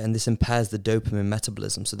anyone, okay, and this impairs the dopamine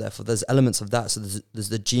metabolism. So therefore, there's elements of that. So there's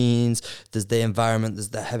the genes, there's the environment, there's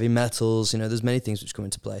the heavy metals. There's many things which come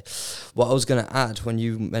into play. What I was going to add when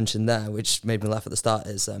you mentioned there, which made me laugh at the start,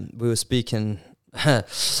 is we were speaking.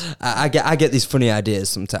 I get these funny ideas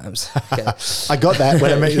sometimes. Okay. I got that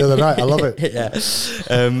when I met you the other night. I love it. Yeah.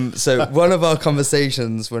 So one of our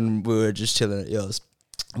conversations when we were just chilling at yours.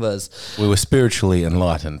 We were spiritually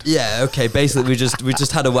enlightened. Yeah, okay. Basically, we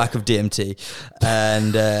just had a whack of DMT,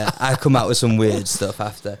 and I come out with some weird stuff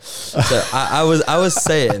after. So I was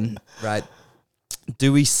saying, right,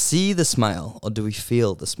 do we see the smile or do we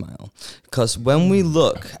feel the smile? Because when we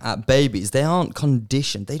look at babies, they aren't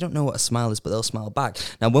conditioned. They don't know what a smile is, but they'll smile back.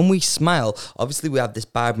 Now, when we smile, obviously we have this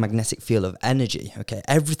biomagnetic field of energy, okay?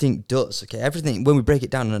 Everything does, okay? Everything, when we break it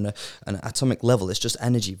down on an atomic level, it's just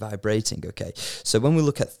energy vibrating, okay? So when we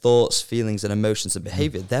look at thoughts, feelings, and emotions and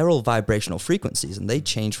behavior, they're all vibrational frequencies, and they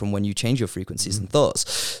change from when you change your frequencies and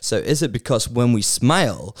thoughts. So is it because when we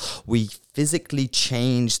smile, we physically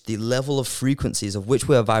change the level of frequencies of which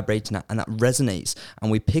we are vibrating at, and that resonates, and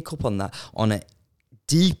we pick up on that on a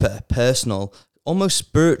deeper, personal, almost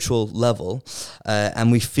spiritual level,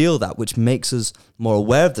 and we feel that, which makes us more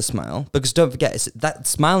aware of the smile. Because don't forget, that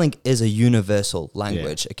smiling is a universal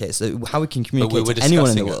language. Yeah. Okay, so how we can communicate to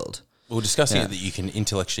anyone in the world. We were discussing it that you can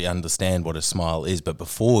intellectually understand what a smile is, but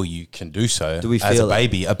before you can do so, as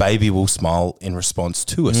a baby will smile in response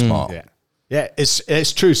to a smile. Yeah. Yeah,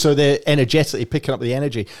 it's true. So they're energetically picking up the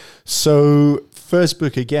energy. So first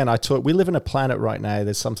book, again, we live in a planet right now.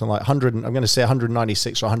 There's something like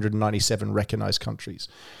 196 or 197 recognized countries.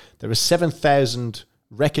 There are 7,000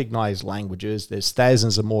 recognized languages. There's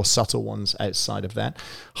thousands of more subtle ones outside of that.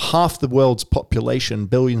 Half the world's population,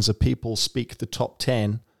 billions of people, speak the top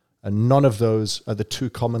 10, and none of those are the two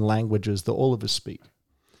common languages that all of us speak.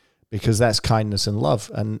 Because that's kindness and love,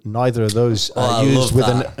 and neither of those are used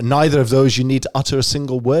neither of those you need to utter a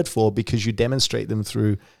single word for, because you demonstrate them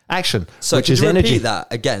through action, so which is energy. Repeat that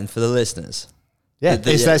again for the listeners. Yeah,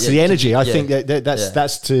 that's the energy. I think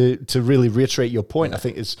that's to really reiterate your point. I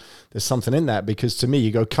think there's something in that, because to me,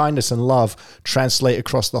 you go kindness and love translate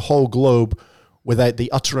across the whole globe without the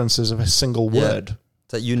utterances of a single word.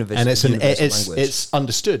 It's that universal, and it's language. It's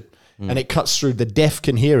understood, and it cuts through. The deaf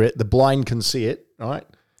can hear it, the blind can see it. Right.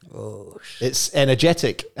 Oh, it's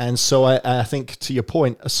energetic, and so I think, to your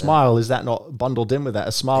point, a smile, is that not bundled in with that?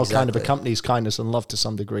 A smile kind of accompanies kindness and love to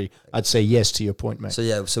some degree. I'd say yes to your point, mate.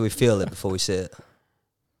 So we feel it before we see it.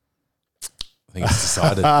 I think it's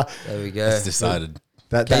decided. There we go. It's decided.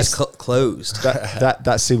 Case closed.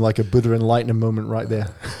 That seemed like a Buddha enlightenment moment right there.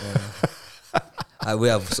 We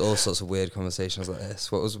have all sorts of weird conversations like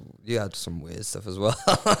this. You had some weird stuff as well.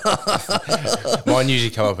 Mine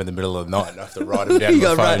usually come up in the middle of the night, and I have to write them down on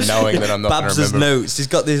the phone, knowing that I'm not going to remember. Notes. He's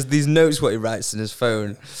got these notes what he writes in his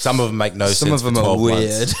phone. Some of them make no sense. Some of them are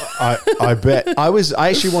weird. I bet. I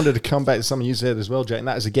actually wanted to come back to something you said as well, Jack, and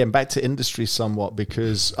that is, again, back to industry somewhat,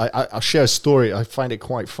 because I'll share a story. I find it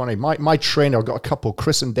quite funny. My trainer, I've got a couple,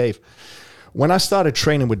 Chris and Dave. When I started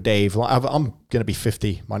training with Dave, I'm going to be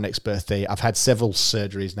 50 my next birthday. I've had several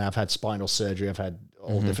surgeries now. I've had spinal surgery. I've had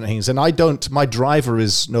all different things. And my driver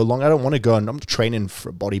is no longer, I don't want to go and I'm training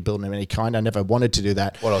for bodybuilding of any kind. I never wanted to do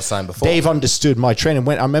that. What I was saying before. Dave understood my training.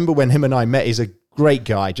 I remember when him and I met, he's a great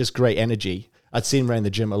guy, just great energy. I'd seen him around the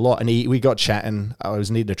gym a lot, and we got chatting. I was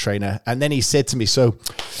needing a trainer. And then he said to me, so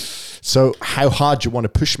how hard do you want to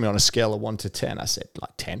push me on a scale of 1 to 10? I said,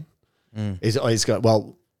 like 10. He's got,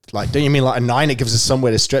 well, like, don't you mean like a 9? It gives us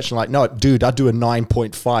somewhere to stretch. I'm like, no, dude, I do a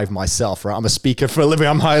 9.5 myself, right? I'm a speaker for a living.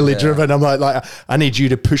 I'm highly driven. I'm like, I need you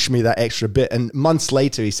to push me that extra bit. And months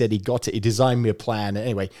later, he said he got it. He designed me a plan.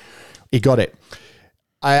 Anyway, he got it.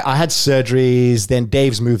 I had surgeries. Then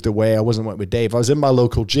Dave's moved away. I wasn't working with Dave. I was in my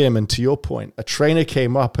local gym. And to your point, a trainer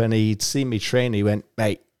came up and he'd seen me train. He went,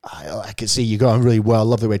 mate, I could see you going really well. I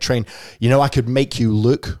love the way you train. You know, I could make you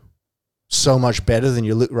look so much better than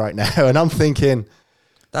you look right now. And I'm thinking,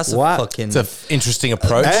 that's what? It's an interesting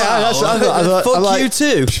approach. Fuck you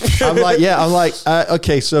too. I'm like,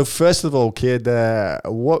 okay, so first of all, kid,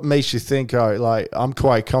 what makes you think I'm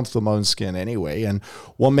quite comfortable in my own skin anyway? And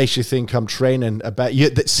what makes you think I'm training about you?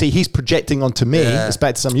 See, he's projecting onto me. Yeah. It's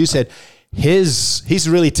back to something you said. He's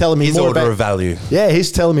really telling me his more order about of value. Yeah,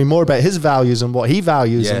 he's telling me more about his values and what he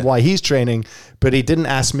values and why he's training. But he didn't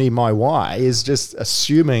ask me my why. He's just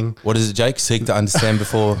assuming. What is it, Jake? Seek to understand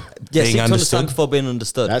before being understood. Understand before being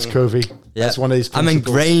understood. That's Covey. Yeah. That's one of these principles. I'm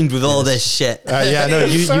ingrained with all this shit.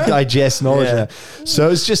 You digest knowledge. Yeah. So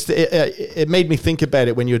it's just it made me think about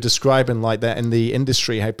it when you're describing like that in the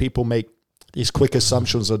industry, how people make these quick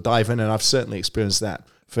assumptions or dive in, and I've certainly experienced that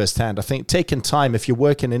firsthand. I think taking time, if you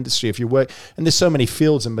work in industry, and there's so many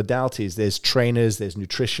fields and modalities, there's trainers, there's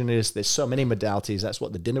nutritionists, there's so many modalities. That's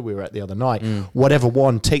what the dinner we were at the other night. Whatever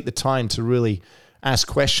one, take the time to really ask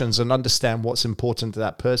questions and understand what's important to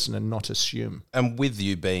that person and not assume. And with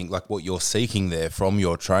you being like what you're seeking there from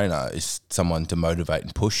your trainer is someone to motivate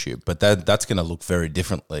and push you, but that's going to look very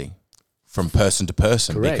differently from person to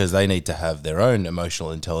person. Correct. Because they need to have their own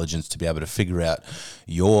emotional intelligence to be able to figure out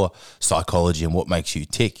your psychology and what makes you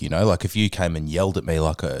tick. You know, like if you came and yelled at me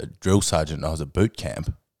like a drill sergeant and I was at boot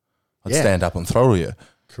camp, I'd stand up and throttle you.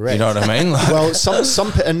 Correct. You know what I mean? Like, well,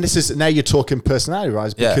 some, and this is now you're talking personality,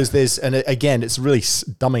 right? Because there's, and again, it's really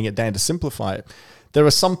dumbing it down to simplify it. There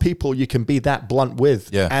are some people you can be that blunt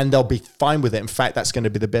with, and they'll be fine with it. In fact, that's going to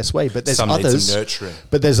be the best way. But there's some others, need some nurturing.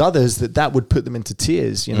 But there's others that would put them into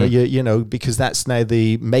tears. You know, you know, because that's now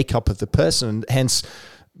the makeup of the person. Hence,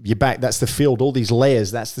 you're back. That's the field. All these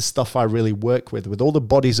layers. That's the stuff I really work with. With all the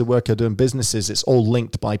bodies of work I do in businesses, it's all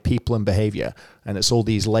linked by people and behavior, and it's all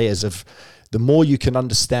these layers of. The more you can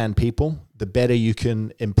understand people, the better you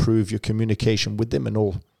can improve your communication with them in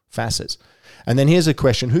all facets. And then here's a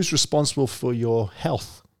question. Who's responsible for your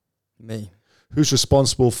health? Me. Who's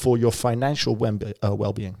responsible for your financial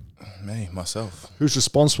well-being? Me, myself. Who's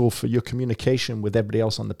responsible for your communication with everybody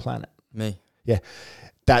else on the planet? Me. Yeah.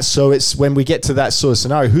 So it's when we get to that sort of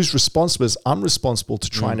scenario, who's responsible? I'm responsible to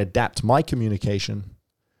try and adapt my communication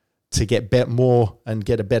to get more and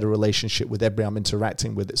get a better relationship with everybody I'm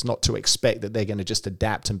interacting with. It's not to expect that they're going to just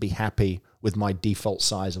adapt and be happy with my default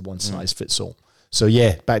size of one size fits all. So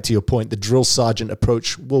yeah, back to your point, the drill sergeant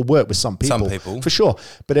approach will work with some people, for sure,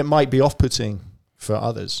 but it might be off-putting for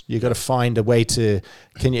others. You got to find a way to,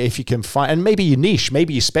 if you can find, and maybe you niche,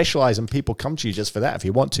 maybe you specialize and people come to you just for that. If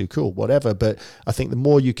you want to, cool, whatever. But I think the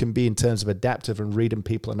more you can be in terms of adaptive and reading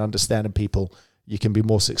people and understanding people, you can be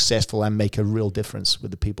more successful and make a real difference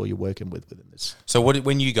with the people you're working with within this. So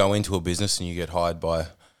when you go into a business and you get hired by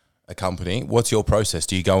a company, what's your process?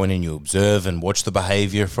 Do you go in and you observe and watch the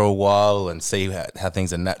behavior for a while and see how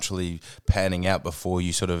things are naturally panning out before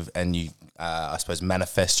you sort of, and you, I suppose,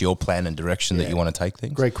 manifest your plan and direction that you want to take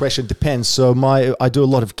things? Great question. Depends. So I do a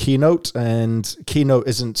lot of Keynote, and Keynote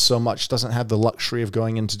doesn't have the luxury of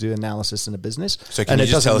going in to do analysis in a business. So can you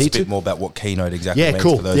just tell us a bit more about what Keynote exactly means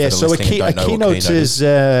cool. for those that are listening and don't know Keynote what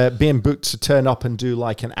Keynote is being booked to turn up and do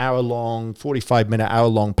like an 45-minute,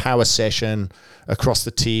 hour-long power session across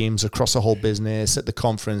the teams, across the whole business at the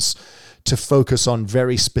conference to focus on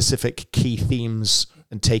very specific key themes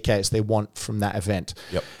and takeouts they want from that event.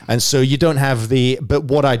 Yep. And so you don't have but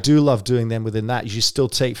what I do love doing then within that is you still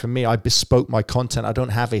take, for me, I bespoke my content. I don't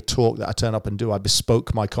have a talk that I turn up and do. I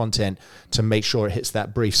bespoke my content to make sure it hits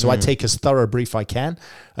that brief. So I take as thorough a brief I can.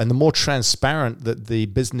 And the more transparent that the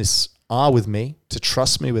business are with me, to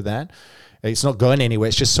trust me with that, it's not going anywhere.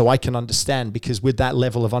 It's just so I can understand, because with that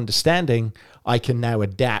level of understanding, I can now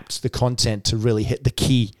adapt the content to really hit the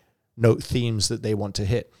keynote themes that they want to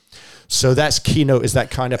hit. So that's Keynote, is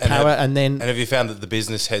that kind of power. And have you found that the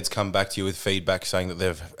business heads come back to you with feedback saying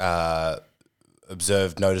that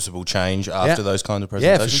observed noticeable change after those kind of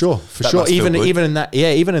presentations? Yeah, for sure. Even in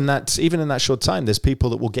that short time, there's people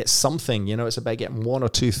that will get something. You know, it's about getting one or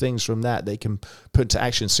two things from that they can put into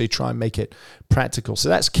action. So you try and make it practical. So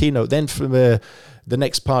that's keynote. Then from the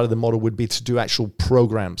next part of the model would be to do actual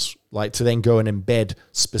programs, like to then go and embed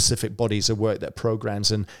specific bodies of work that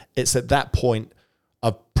programs. And it's at that point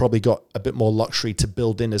I've probably got a bit more luxury to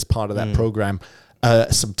build in as part of that program.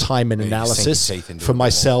 Some time and analysis for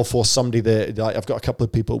myself or somebody that I've got a couple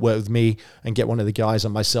of people that work with me and get one of the guys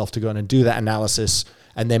and myself to go in and do that analysis.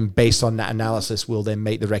 And then based on that analysis, we'll then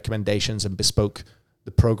make the recommendations and bespoke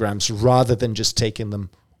the programs rather than just taking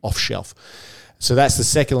them off shelf. So that's the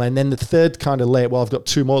second layer. And then the third kind of layer, well, I've got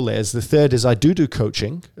two more layers. The third is I do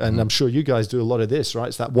coaching, and I'm sure you guys do a lot of this, right?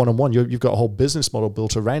 It's that one-on-one. You've got a whole business model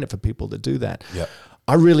built around it for people that do that. Yeah.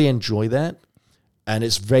 I really enjoy that. And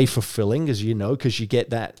it's very fulfilling, as you know, because you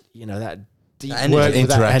get that, that deep work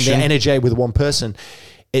interaction and the energy with one person.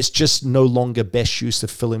 It's just no longer best use of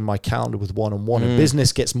filling my calendar with one-on-one. And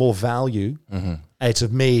business gets more value out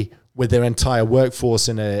of me with their entire workforce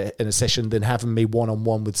in a session than having me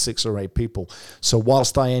one-on-one with 6 or 8 people. So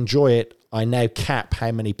whilst I enjoy it, I now cap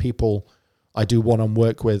how many people I do one-on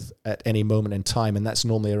work with at any moment in time, and that's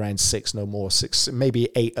normally around 6, no more, 6, maybe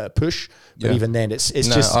 8 at a push. But even then, it's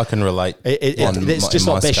just I can relate. It's just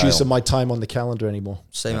not best use of my time on the calendar anymore.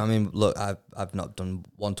 Same. I mean, look, I've not done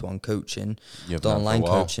one-to-one coaching, I've done online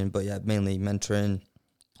coaching, but mainly mentoring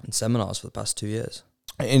and seminars for the past 2 years.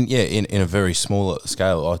 And in a very small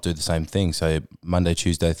scale, I do the same thing. So Monday,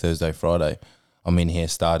 Tuesday, Thursday, Friday, I'm in here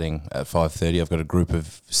starting at 5:30. I've got a group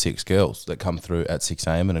of 6 girls that come through at 6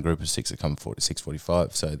 a.m. and a group of 6 that come at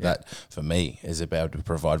 6:45. So that, for me, is about to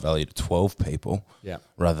provide value to 12 people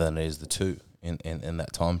rather than it is the 2 in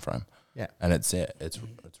that time frame. Yeah. And it's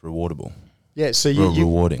rewardable. Yeah, so you're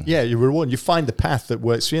rewarding. Yeah, you're rewarding. You find the path that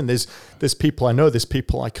works for you. And there's people I know, there's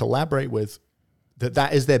people I collaborate with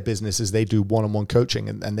that is their business, is they do one-on-one coaching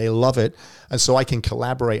and they love it. And so I can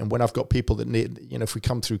collaborate. And when I've got people that need, if we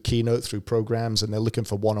come through keynote, through programs, and they're looking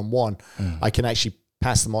for one-on-one, I can actually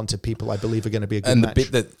pass them on to people I believe are going to be a good match. And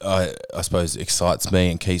the bit that I suppose excites me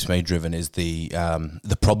and keeps me driven is the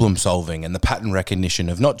problem solving and the pattern recognition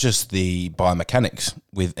of not just the biomechanics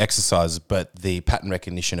with exercise, but the pattern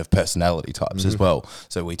recognition of personality types as well.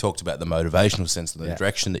 So we talked about the motivational sense of the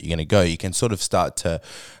direction that you're going to go. You can sort of start to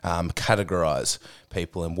categorize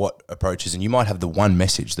people and what approaches, and you might have the one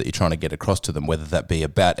message that you're trying to get across to them, whether that be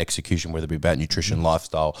about execution, whether it be about nutrition,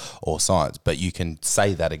 lifestyle, or science, but you can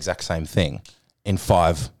say that exact same thing in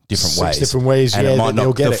 5 different 6 ways. different ways, and it might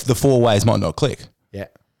not, the 4 ways might not click.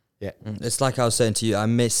 Yeah. It's like I was saying to you, I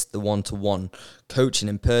miss the one-to-one coaching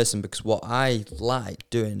in person, because what I like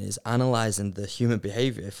doing is analysing the human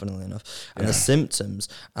behaviour, funnily enough, and the symptoms,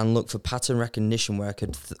 and look for pattern recognition where I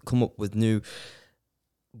could come up with new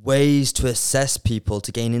ways to assess people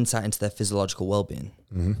to gain insight into their physiological well-being.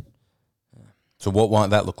 So what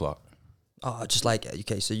might that look like? Oh, just like,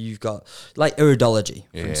 okay, so you've got like iridology,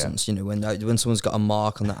 for instance, when someone's got a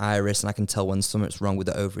mark on the iris, and I can tell when something's wrong with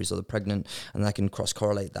the ovaries or the pregnant, and I can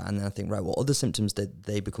cross-correlate that, and then I think, right, what other symptoms did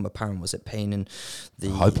they become apparent? Was it pain in the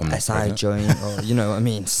SI joint,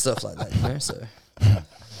 or, stuff like that, so.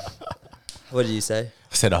 What did you say?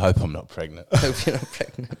 I said, I hope I'm not pregnant. I hope you're not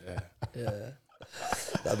pregnant. Yeah.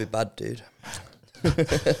 That'd be bad, dude.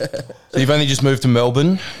 So you've only just moved to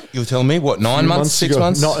Melbourne, you'll tell me, what, 9 months, 6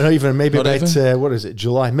 months? Not even, maybe not about, what is it,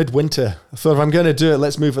 July, midwinter. I thought, if I'm going to do it,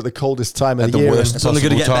 let's move at the coldest time of the year. It's only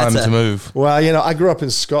going to get time to move. Well, I grew up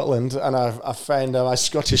in Scotland, and I found my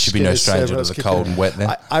Scottish... You should be no stranger to the cold and wet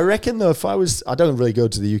then. I reckon, though, I don't really go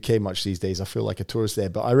to the UK much these days. I feel like a tourist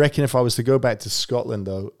there. But I reckon if I was to go back to Scotland,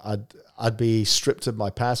 though, I'd be stripped of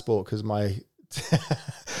my passport, because my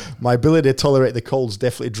ability to tolerate the colds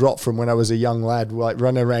definitely dropped from when I was a young lad, like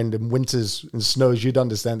running around in winters and snows. You'd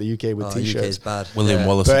understand the UK with t-shirts. UK is bad. William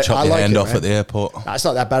Wallace would chop your hand off at the airport. It's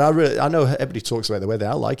not that bad. I know everybody talks about the weather.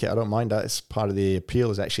 I like it. I don't mind that. It's part of the appeal,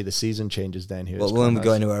 is actually the season changes down here. Well, when we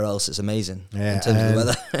go anywhere else, it's amazing in terms of the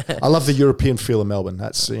weather. I love the European feel of Melbourne.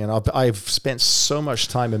 That's, I've spent so much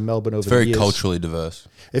time in Melbourne over the years. It's very culturally diverse.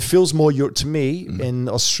 It feels more to me in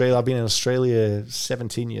Australia. I've been in Australia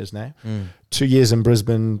 17 years now. 2 years in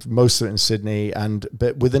Brisbane, most of it in Sydney,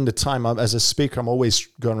 but within the time, as a speaker, I'm always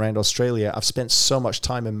going around Australia. I've spent so much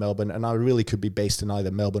time in Melbourne, and I really could be based in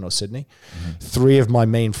either Melbourne or Sydney. 3 of my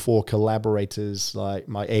main 4 collaborators, like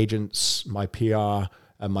my agents, my PR,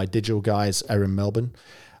 and my digital guys, are in Melbourne.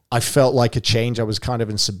 I felt like a change. I was kind of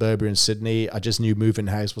in suburbia in Sydney. I just knew moving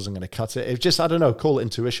house wasn't going to cut it. It just, I don't know, call it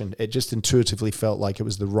intuition. It just intuitively felt like it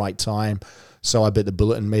was the right time. So I bit the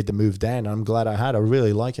bullet and made the move down. I'm glad I had. I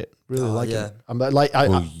really like it. Really like it. I'm like,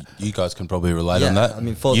 you guys can probably relate on that. I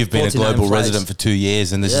mean, you've been a global flights. resident for 2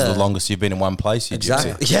 years, and this is the longest you've been in one place.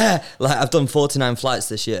 Exactly. Yeah, like I've done 49 flights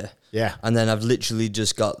this year. Yeah, and then I've literally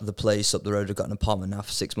just got the place up the road. I've got an apartment now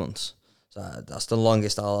for 6 months. So that's the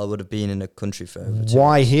longest I would have been in a country for.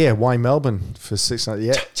 Why here? Why Melbourne for 6 months?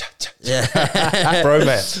 Yeah,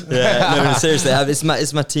 bromance. Yeah, no, seriously,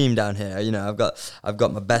 it's my team down here. You know, I've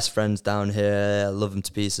got my best friends down here. I love them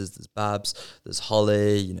to pieces. There's Babs, there's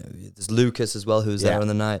Holly. You know, there's Lucas as well, who's there on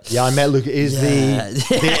the night. Yeah, I met Lucas. Is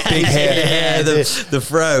the big hair, the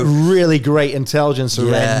fro. Really great intelligence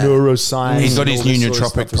around neuroscience. He's got his new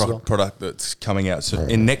nootropic well. product that's coming out soon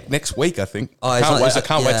in next week, I think. Oh, I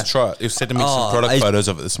can't wait to try it. He was sending me some product photos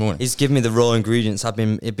of it this morning. He's given me the raw ingredients. I've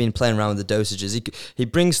been playing around with the dosages. He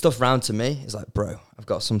brings stuff round to me. He's like, bro, I've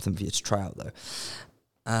got something for you to try out though.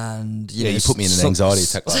 And you put me in an anxiety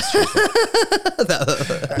attack last week.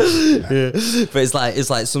 But it's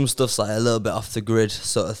like some stuff's like a little bit off the grid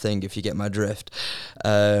sort of thing, if you get my drift.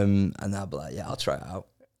 And I'll be like, yeah, I'll try it out.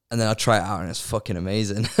 And then I try it out and it's fucking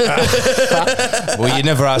amazing. Well, you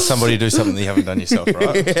never ask somebody to do something that you haven't done yourself,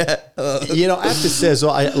 right? You know, I have to say as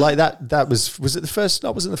well, I like that was it the first,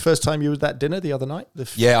 that wasn't the first time you were at that dinner the other night?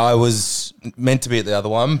 Yeah, I was meant to be at the other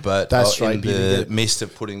one, but that's right, in the midst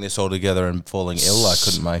of putting this all together and falling ill, I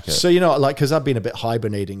couldn't make it. So, you know, like, because I've been a bit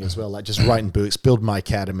hibernating as well, like just writing books, build my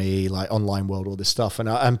academy, like online world, all this stuff.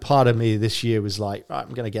 And part of me this year was like, right, I'm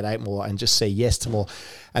going to get out more and just say yes to more.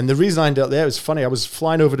 And the reason I ended up there was funny. I was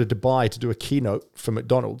flying over to Dubai to do a keynote for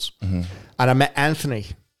McDonald's, and I met Anthony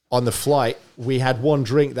on the flight. We had one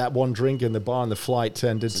drink. That one drink in the bar on the flight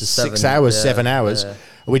turned into 7 hours. Yeah.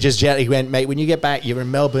 We just gently went, mate, when you get back, you're in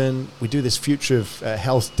Melbourne. We do this future of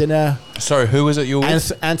health dinner. Sorry, who was it you were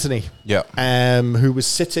with? Anthony. Yeah. Who was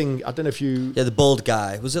sitting, I don't know if you... Yeah, the bald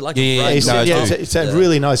guy. Was it like it's a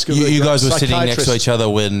really nice... You guys were sitting next to each other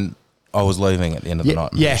when... I was leaving at the end of the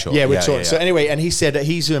night. We're talking. So anyway, and he said that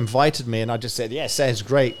he's invited me, and I just said, yeah, sounds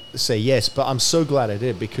great. Say yes, but I'm so glad I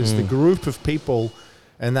did, because the group of people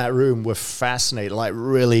in that room were fascinated, like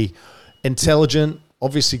really intelligent,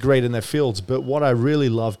 obviously great in their fields. But what I really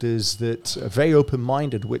loved is that very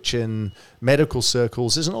open-minded, which in medical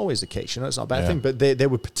circles isn't always the case. You know, it's not a bad thing, but they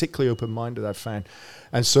were particularly open-minded, I found.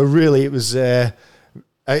 And so really it was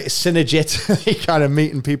synergetic kind of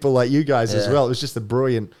meeting people like you guys as well. It was just a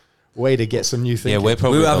brilliant way to get some new things. Yeah, we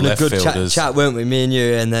were having a good chat, weren't we? Me and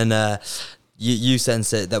you, and then you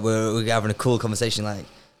sense it that we're having a cool conversation. Like,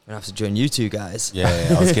 we're gonna have to join you two guys.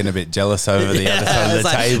 Yeah, I was getting a bit jealous over the other side of the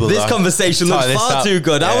table. This conversation looks far too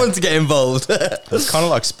good. I want to get involved. It's kind of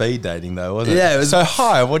like speed dating, though, wasn't it? Yeah. It was, so,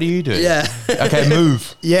 hi, what are you doing? Yeah. Okay,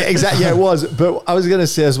 move. Yeah, exactly. Yeah, it was. But I was going to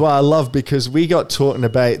say as well, I love, because we got talking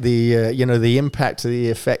about the the impact of the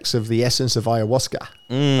effects of the essence of ayahuasca.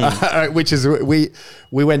 Which is, we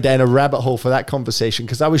went down a rabbit hole for that conversation,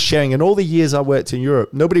 because I was sharing, in all the years I worked in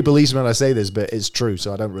Europe, nobody believes me when I say this, but it's true,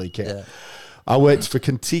 so I don't really care. Yeah. I worked for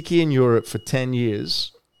Kentucky in Europe for 10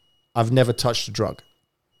 years. I've never touched a drug.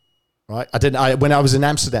 Right? When I was in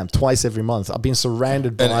Amsterdam twice every month, I've been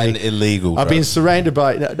surrounded by an illegal I've been surrounded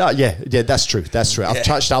by that's true. I've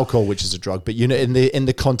touched alcohol, which is a drug, but in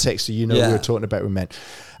the context of, we were talking about with men.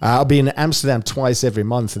 I'll be in Amsterdam twice every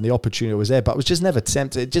month, and the opportunity was there, but I was just never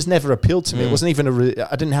tempted. It just never appealed to me. It wasn't even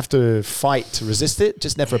I didn't have to fight to resist it.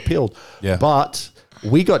 Just never appealed. Yeah. But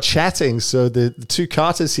we got chatting. So the two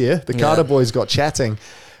Carters here, the Carter boys, got chatting.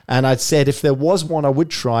 And I'd said if there was one I would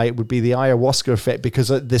try, it would be the ayahuasca effect, because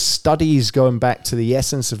the studies going back to the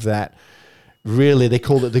essence of that, really, they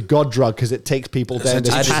call it the God drug, because it takes people down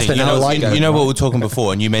this path. You know what we were talking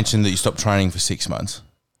before, and you mentioned that you stopped training for 6 months.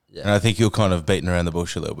 Yeah. And I think you're kind of beating around the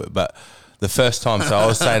bush a little bit. But the first time, so I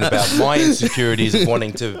was saying about my insecurities of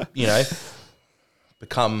wanting to,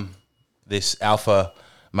 become this alpha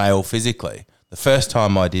male physically. The first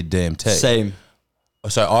time I did DMT. Same.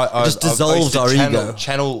 So I just dissolved our ego.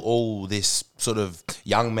 Channel all this sort of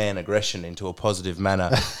young man aggression into a positive manner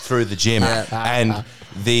through the gym, and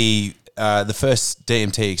the first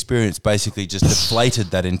DMT experience basically just deflated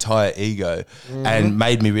that entire ego and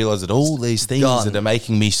made me realize that all these things that are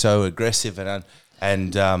making me so aggressive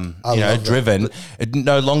and driven, it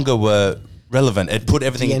no longer were relevant. It put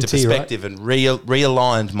everything into perspective, right? And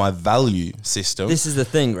realigned my value system. This is the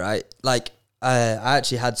thing, right? Like I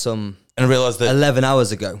actually had some. And I realised that 11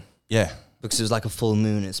 hours ago. Yeah. because it was like a full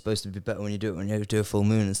moon. It's supposed to be better when you do it when you do a full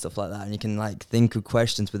moon and stuff like that. And you can like think of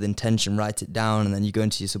questions with intention, write it down, and then you go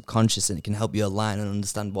into your subconscious, and it can help you align and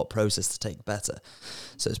understand what process to take better.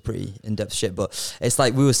 So it's pretty in-depth shit. But it's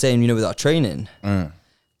like we were saying, with our training,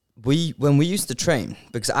 when we used to train,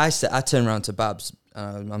 because I turned around to Babs,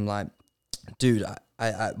 I'm like, dude,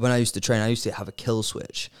 I when I used to train, I used to have a kill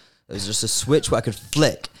switch. It was just a switch where I could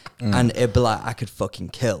flick, and it'd be like I could fucking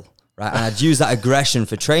kill. Right, and I'd use that aggression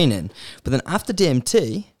for training. But then after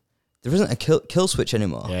DMT, there isn't a kill switch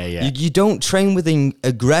anymore. You don't train with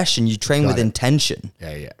aggression, you train with intention.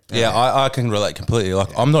 Yeah, I can relate completely. Like,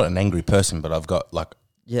 I'm not an angry person, but I've got like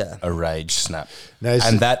a rage snap.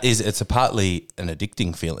 And it's partly an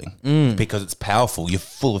addicting feeling because it's powerful. You're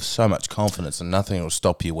full of so much confidence and nothing will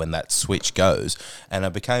stop you when that switch goes. And I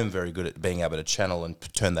became very good at being able to channel and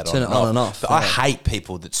turn that on and off. But I hate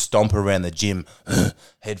people that stomp around the gym,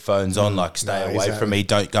 headphones on, like stay away from me,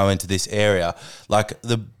 don't go into this area. Like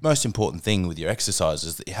the most important thing with your exercise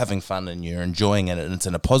is that you're having fun and you're enjoying it and it's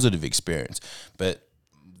in a positive experience. But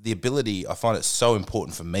the ability, I find it so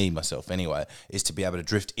important for me, myself anyway, is to be able to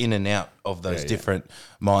drift in and out of those different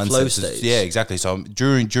mindsets. Flow states. Yeah, exactly. So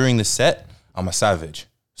during the set, I'm a savage.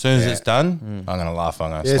 As soon as it's done, I'm going to laugh, I'm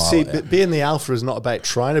going to smile. See, being the alpha is not about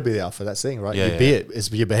trying to be the alpha. That's the thing, right? You be it.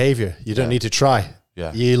 It's your behavior. You don't need to try.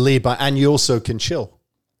 Yeah. You lead by, and you also can chill.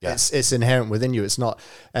 Yeah. It's inherent within you. It's not,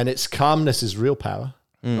 and it's calmness is real power,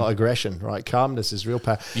 not aggression, right? Calmness is real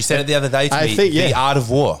power. You said it the other day to me, think, the art of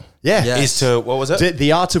war. Yeah. Is to, what was it?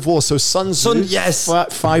 The Art of War. So Sun Tzu,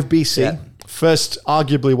 5 BC, first,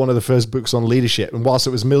 arguably one of the first books on leadership. And whilst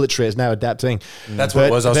it was military, it's now adapting. That's what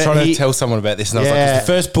it was. I was trying to tell someone about this, and I was like, it's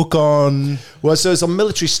the first book on... Well, so it's on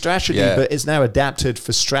military strategy, but it's now adapted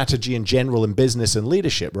for strategy in general in business and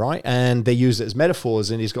leadership, right? And they use it as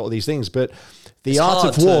metaphors, and he's got all these things. But the art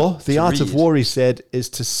of war, he said, is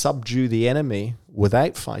to subdue the enemy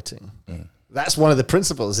without fighting. That's one of the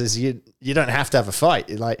principles, is you don't have to have a fight.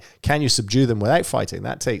 Like, can you subdue them without fighting?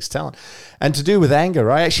 That takes talent. And to do with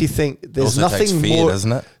anger, I actually think there's also nothing takes fear, more,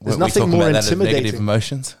 doesn't it? There's nothing more intimidating. Negative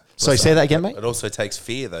emotions. Sorry, say that again, mate? It also takes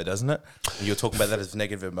fear, though, doesn't it? You're talking about that as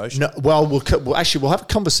negative emotion. No, well, we'll have a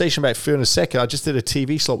conversation about fear in a second. I just did a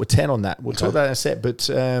TV slot with 10 on that. We'll talk about that in a sec. But,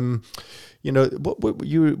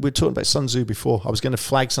 you were talking about Sun Tzu before. I was going to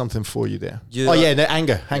flag something for you there.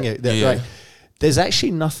 Anger. Right. There's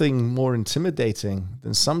actually nothing more intimidating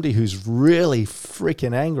than somebody who's really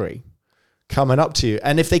freaking angry coming up to you.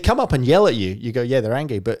 And if they come up and yell at you, you go, yeah, they're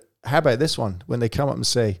angry. But how about this one? When they come up and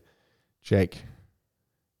say, Jake,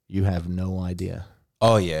 you have no idea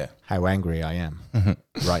how angry I am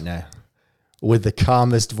right now. With the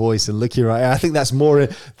calmest voice and look you right. I think that's more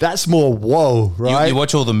whoa, right? You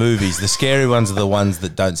watch all the movies. The scary ones are the ones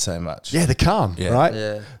that don't say much. Yeah, the calm, right?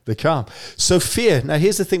 Yeah. The calm. So fear. Now,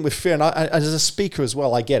 here's the thing with fear, and I, as a speaker as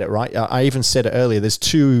well, I get it, right? I even said it earlier. There's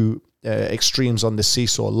two extremes on the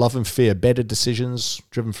seesaw, love and fear, better decisions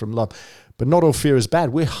driven from love. But not all fear is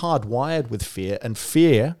bad. We're hardwired with fear, and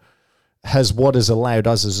fear has what has allowed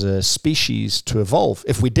us as a species to evolve.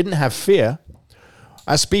 If we didn't have fear,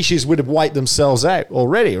 our species would have wiped themselves out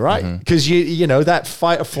already, right? Because you know that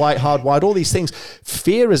fight or flight, hardwired, all these things.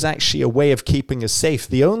 Fear is actually a way of keeping us safe.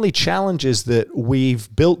 The only challenge is that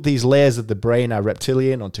we've built these layers of the brain, our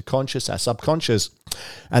reptilian onto conscious, our subconscious,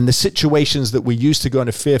 and the situations that we used to go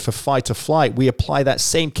into fear for fight or flight, we apply that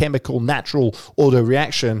same chemical, natural auto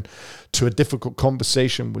reaction to a difficult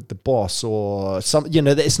conversation with the boss or some,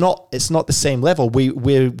 it's not the same level.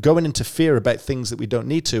 We're going into fear about things that we don't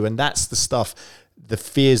need to, and that's the stuff. The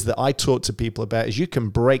fears that I talk to people about is you can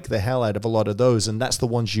break the hell out of a lot of those, and that's the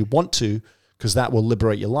ones you want to, because that will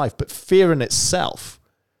liberate your life. But fear in itself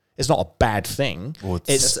is not a bad thing. Well,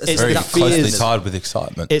 it's very closely tied with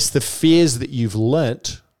excitement. It's the fears that you've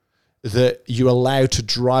learnt that you allow to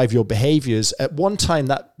drive your behaviors. At one time,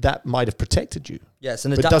 that might have protected you. Yeah, it's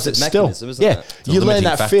an adaptive mechanism, isn't it? You learn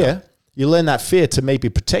that fear. You learn that fear to maybe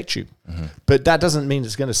protect you, but that doesn't mean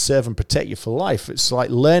it's going to serve and protect you for life. It's like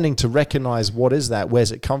learning to recognize, what is that?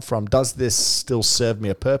 Where's it come from? Does this still serve me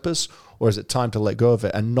a purpose, or is it time to let go of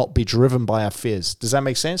it and not be driven by our fears? Does that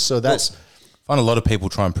make sense? So that's... I find a lot of people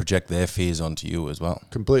try and project their fears onto you as well.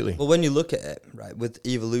 Completely. Well, when you look at it, right, with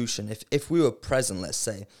evolution, if we were present, let's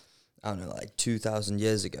say, I don't know, like 2,000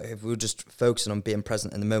 years ago, if we were just focusing on being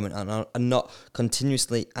present in the moment and not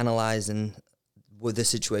continuously analyzing with the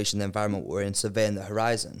situation, the environment we're in, surveying the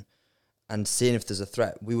horizon and seeing if there's a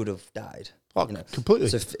threat, we would have died. Completely.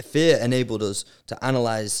 So fear enabled us to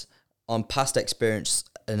analyze on past experience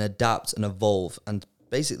and adapt and evolve and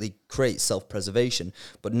basically create self-preservation.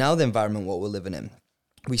 But now the environment what we're living in,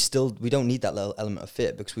 we don't need that little element of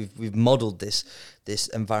fear, because we've modeled this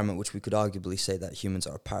environment, which we could arguably say that humans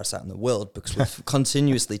are a parasite in the world, because we're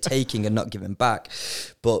continuously taking and not giving back.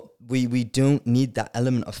 But we don't need that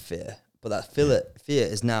element of fear. But that fear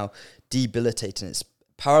is now debilitating. It's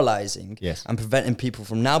paralyzing, and preventing people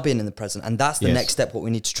from now being in the present. And that's the next step, what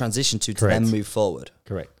we need to transition to then move forward.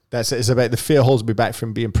 Correct. It's about the fear holds me back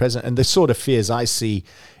from being present. And the sort of fears I see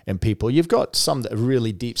in people, you've got some that are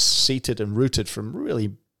really deep-seated and rooted from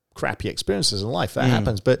really crappy experiences in life. That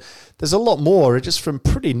happens. But there's a lot more just from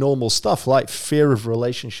pretty normal stuff, like fear of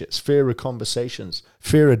relationships, fear of conversations,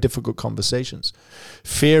 fear of difficult conversations,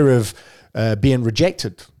 fear of being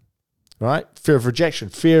rejected, right? Fear of rejection,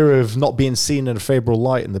 fear of not being seen in a favorable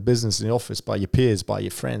light in the business, in the office, by your peers, by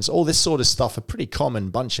your friends. All this sort of stuff, a pretty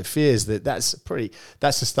common bunch of fears that's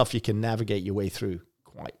the stuff you can navigate your way through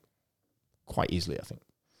quite easily, I think.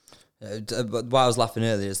 But why I was laughing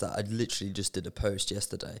earlier is that I literally just did a post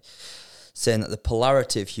yesterday saying that the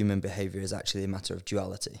polarity of human behavior is actually a matter of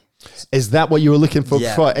duality. Is that what you were looking for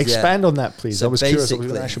before? Expand on that, please. So I was curious what we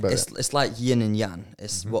were going to ask about it. It's like yin and yang.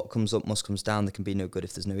 It's what comes up must comes down. There can be no good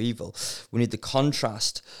if there's no evil. We need the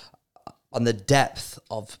contrast on the depth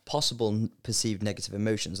of possible perceived negative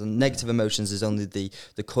emotions. And negative emotions is only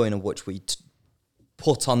the coin on which we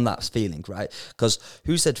put on that feeling, right? Because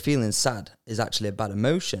who said feeling sad is actually a bad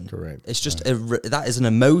emotion? Correct. It's just that is an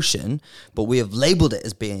emotion, but we have labeled it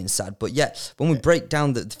as being sad. But yet, when we break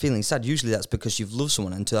down the feeling sad, usually that's because you've loved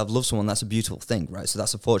someone, and to have loved someone, that's a beautiful thing, right? So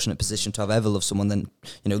that's a fortunate position to have ever loved someone. Then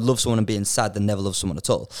love someone and being sad, then never love someone at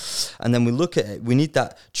all. And then we look at it. We need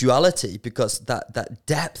that duality, because that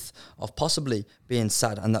depth of possibly being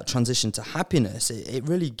sad and that transition to happiness, it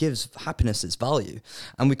really gives happiness its value.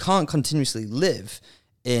 And we can't continuously live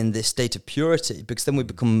in this state of purity, because then we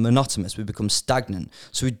become monotonous, we become stagnant.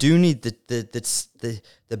 So we do need the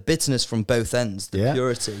bitterness from both ends, the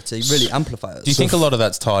purity, to really amplify us. Do you think a lot of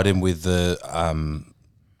that's tied in with the,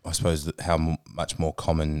 I suppose, how much more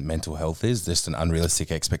common mental health is? Just an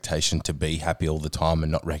unrealistic expectation to be happy all the time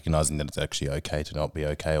and not recognizing that it's actually okay to not be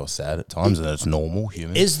okay or sad at times, and that it's normal,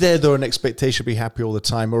 human. Is there, though, an expectation to be happy all the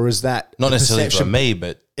time, or is that not necessarily for me,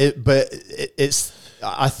 but it's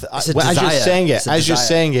as you're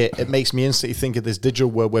saying it, it makes me instantly think of this digital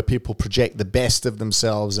world where people project the best of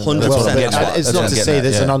themselves. And 100%. It's not to say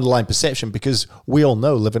there's an underlying perception, because we all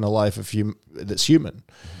know living a life that's human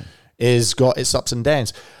is got its ups and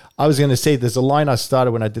downs. I was going to say there's a line I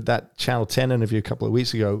started when I did that Channel 10 interview a couple of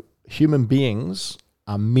weeks ago. Human beings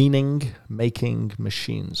are meaning-making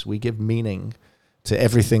machines. We give meaning to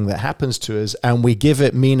everything that happens to us, and we give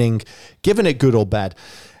it meaning, giving it good or bad.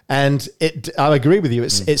 And I agree with you.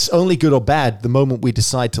 It's only good or bad the moment we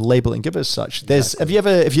decide to label it and give it as such. If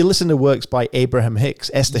you listen to works by Abraham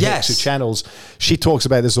Hicks, Esther Hicks, who channels, she talks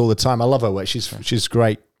about this all the time. I love her work. She's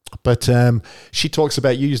great. But she talks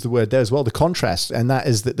about, you use the word there as well, the contrast. And that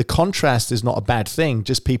is that the contrast is not a bad thing.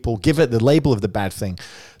 Just people give it the label of the bad thing.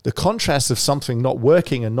 The contrast of something not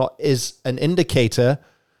working and not is an indicator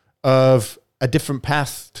of a different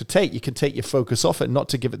path to take. You can take your focus off it, not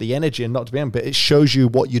to give it the energy and not to be on, but it shows you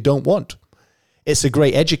what you don't want. It's a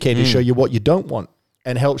great educator to show you what you don't want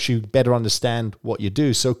and helps you better understand what you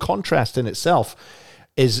do. So contrast in itself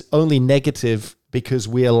is only negative because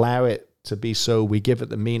we allow it to be so. We give it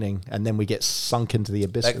the meaning, and then we get sunk into the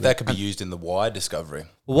abyss. That could be used in the why discovery.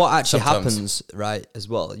 What actually happens, right, as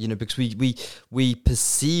well, because we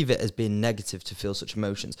perceive it as being negative to feel such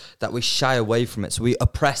emotions, that we shy away from it. So we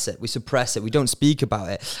oppress it, we suppress it, we don't speak about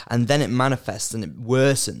it, and then it manifests and it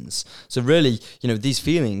worsens. So really, these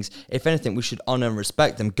feelings, if anything, we should honor and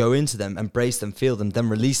respect them, go into them, embrace them, feel them, then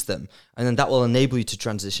release them. And then that will enable you to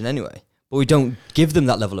transition anyway. But we don't give them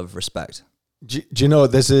that level of respect. Do you know,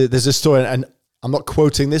 there's a story, and I'm not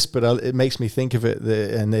quoting this, but it makes me think of it,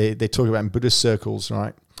 and they talk about in Buddhist circles,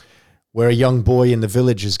 right, where a young boy in the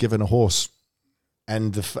village is given a horse,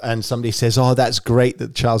 and somebody says, oh, that's great that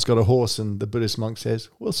the child's got a horse, and the Buddhist monk says,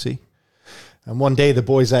 we'll see. And one day the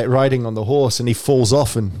boy's out riding on the horse, and he falls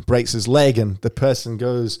off and breaks his leg, and the person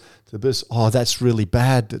goes to the Buddhist, oh, that's really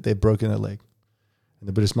bad that they've broken their leg. And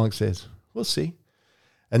the Buddhist monk says, we'll see.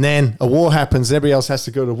 And then a war happens, everybody else has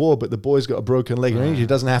to go to war, but the boy's got a broken leg and he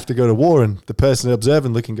doesn't have to go to war. And the person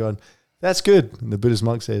observing, looking, going, that's good. And the Buddhist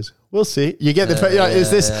monk says, we'll see. You get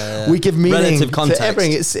we give meaning to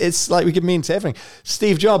everything. It's like we give meaning to everything.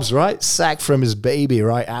 Steve Jobs, right? Sacked from his baby,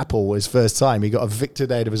 right? Apple, his first time. He got evicted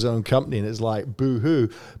out of his own company, and it's like, boo-hoo.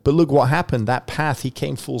 But look what happened. That path, he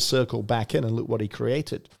came full circle back in, and look what he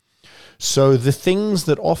created. So the things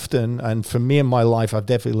that often, and for me in my life, I've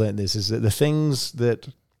definitely learned this, is that the things that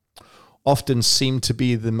often seem to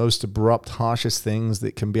be the most abrupt, harshest things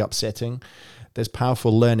that can be upsetting, there's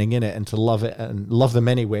powerful learning in it, and to love it and love them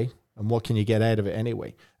anyway. And what can you get out of it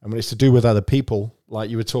anyway? And when it's to do with other people, like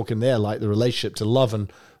you were talking there, like the relationship to love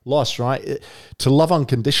and loss, right? To love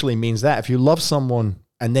unconditionally means that if you love someone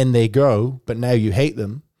and then they go, but now you hate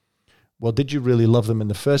them, well, did you really love them in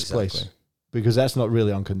the first place? Because that's not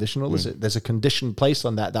really unconditional, is it? There's a condition placed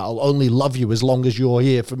on that I'll only love you as long as you're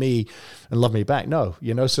here for me and love me back. No,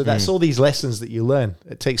 so that's all these lessons that you learn.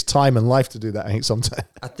 It takes time and life to do that, I think, sometimes.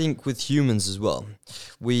 I think with humans as well,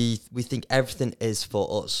 we think everything is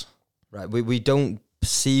for us, right? We don't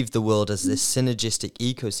perceive the world as this synergistic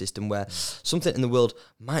ecosystem where something in the world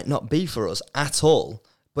might not be for us at all,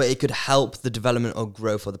 but it could help the development or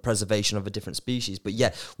growth or the preservation of a different species. But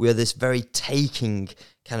yet we are this very taking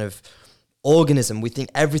kind of organism. We think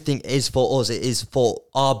everything is for us. It is for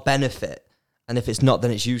our benefit. And if it's not, then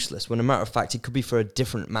it's useless. When a matter of fact, it could be for a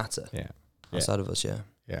different matter outside of us,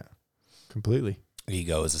 Yeah, completely.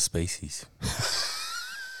 Ego as a species.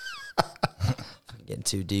 Getting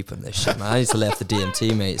too deep on this shit, man. I need to lay off the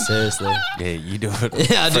DMT, mate. Seriously. Yeah, you do it.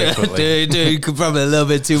 Yeah, I do. Probably a little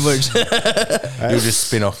bit too much. You'll just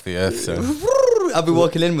spin off the earth. So I'll be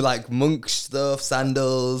walking in with like monk stuff,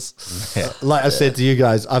 sandals. Like I said to you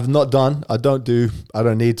guys, I've not done, I don't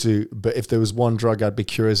need to, but if there was one drug I'd be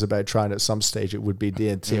curious about trying at some stage, it would be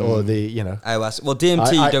DMT or the, ayahuasca. Well,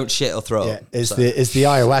 DMT, you don't shit or throw up. It's the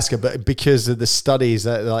ayahuasca, but because of the studies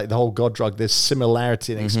that like the whole God drug, there's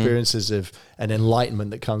similarity in experiences of an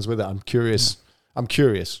enlightenment that comes with it. I'm curious.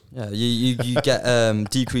 Yeah, you get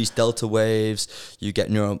decreased delta waves. You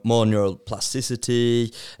get more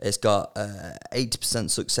neuroplasticity. It's got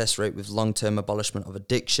 80% success rate with long-term abolishment of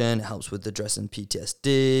addiction. It helps with addressing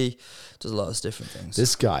PTSD. Does a lot of different things.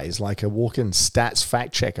 This guy is like a walking stats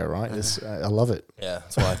fact checker, right? I love it. yeah,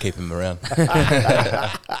 that's why I keep him around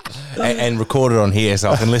and record it on here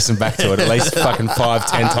so I can listen back to it at least fucking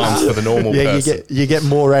 5-10 times for the normal person. You get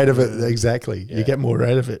more out of it. Exactly. You get more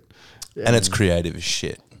out of it. Yeah. And it's creative as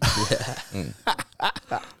shit.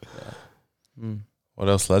 What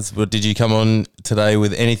else, lads? What did you come on today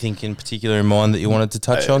with anything in particular in mind that you wanted to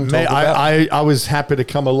touch on? Mate, I was happy to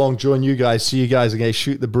come along, join you guys, see you guys again,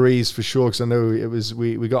 shoot the breeze for sure, because I know it was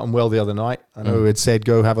we got on well the other night. I know it said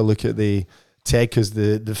go have a look at the TED, because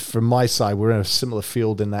the from my side we're in a similar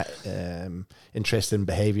field in that interest in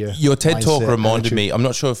behavior. Your TED talk reminded attitude. me. I'm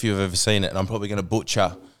not sure if you've ever seen it, and I'm probably going to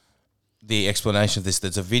butcher the explanation of this.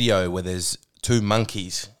 There's a video where there's two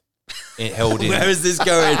monkeys held in. Where is this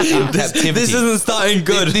going? Captivity. This isn't starting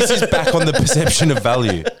good. This is back on the perception of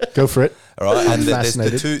value. Go for it. All right, and there's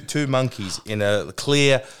fascinated. the two monkeys in a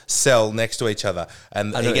clear cell next to each other,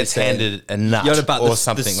 and know he what gets you're saying. handed a nut You're on about or the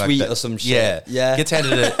something like sweet that. or some shit. Yeah. Gets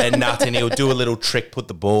handed a nut, and he'll do a little trick, put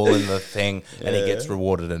the ball in the thing, and he gets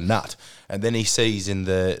rewarded a nut. And then he sees in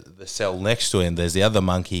the cell next to him, there's the other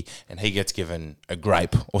monkey, and he gets given a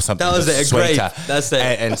grape or something. That was it, a grape. That's it.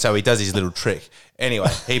 And so he does his little trick. Anyway,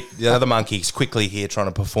 the other monkey's quickly here trying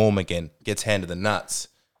to perform again, gets handed the nuts,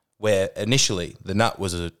 where initially the nut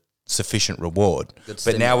was a sufficient reward.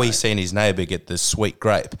 But now he's seen his neighbour get the sweet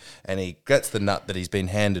grape, and he gets the nut that he's been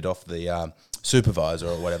handed off the supervisor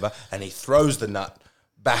or whatever, and he throws the nut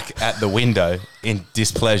back at the window in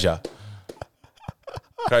displeasure.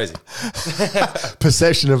 Crazy.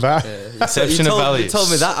 Perception of value. Perception of value. You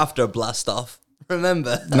told me that after a blast off.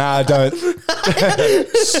 Remember? Nah, I don't.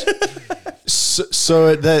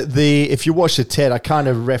 so the if you watch the TED, I kind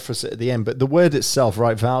of reference it at the end, but the word itself,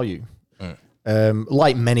 right, value,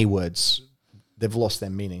 like many words, they've lost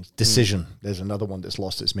their meanings. Decision, there's another one that's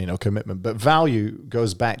lost its meaning, or commitment. But value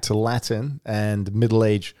goes back to Latin and Middle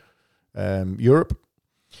Age Europe,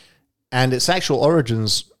 and its actual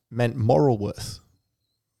origins meant moral worth,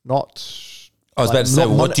 not. I was about to say,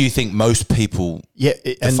 what do you think most people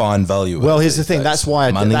define value as? Well, here's the thing. That's why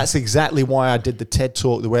that's exactly why I did the TED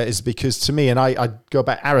talk the way it is, because to me, and I go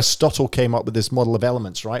back, Aristotle came up with this model of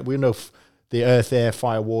elements, right? We know the earth, air,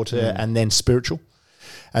 fire, water, and then spiritual.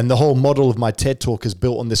 And the whole model of my TED talk is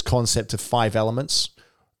built on this concept of 5 elements.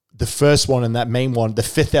 The first one and that main one, the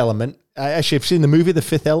fifth element. Actually, have you seen the movie The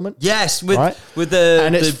Fifth Element? Yes, with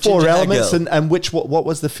and it's the 4 elements, girl. and what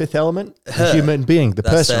was the fifth element? The human being, the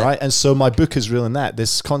person, it. right? And so my book is real in that.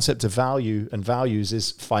 This concept of value and values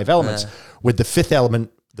is 5 elements, with the fifth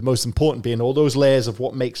element, the most important being all those layers of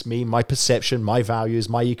what makes me, my perception, my values,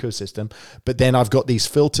 my ecosystem. But then I've got these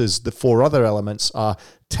filters. The 4 other elements are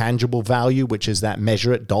tangible value, which is that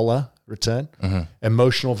measure it, dollar return.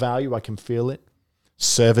 Emotional value, I can feel it.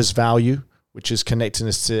 Service value, which is connecting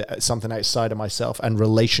us to something outside of myself, and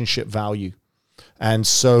relationship value. And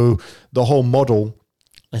so the whole model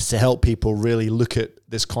is to help people really look at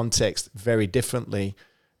this context very differently,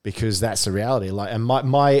 because that's the reality. Like, and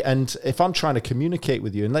and if I'm trying to communicate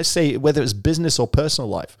with you, and let's say whether it's business or personal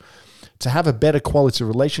life, to have a better quality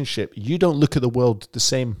relationship, you don't look at the world the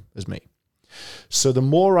same as me. So the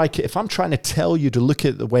more if I'm trying to tell you to look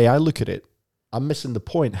at it the way I look at it, I'm missing the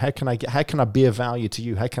point. How can I be of value to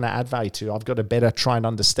you? How can I add value to you? I've got to better try and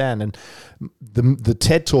understand. And the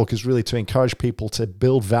TED Talk is really to encourage people to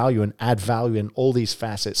build value and add value in all these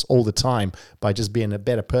facets all the time by just being a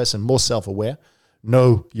better person, more self-aware,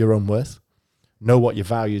 know your own worth, know what your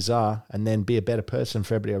values are, and then be a better person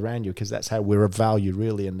for everybody around you, because that's how we're of value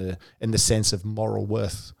really in the sense of moral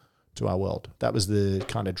worth to our world. That was the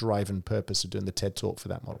kind of driving purpose of doing the TED Talk for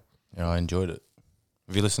that model. Yeah, I enjoyed it.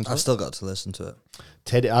 Have you listened to it? I've still got to listen to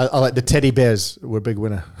it. I like the teddy bears were a big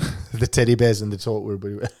winner. The teddy bears in the talk were a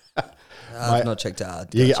big winner. I've not checked it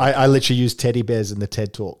out. I literally use teddy bears in the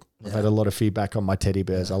TED Talk. I've had a lot of feedback on my teddy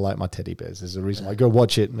bears. I like my teddy bears. There's a reason. Go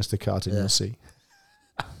watch it, Mr. Carton, you'll see.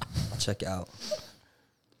 I'll check it out.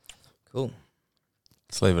 Cool.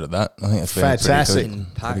 Let's leave it at that. I think that's fantastic.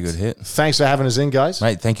 Pretty good hit. Thanks for having us in, guys.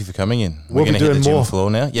 Mate, thank you for coming in. We'll be doing more.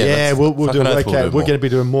 Floor now. We'll do it. Okay, we're going to be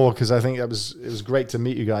doing more, because I think it was great to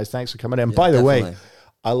meet you guys. Thanks for coming in. And by the way,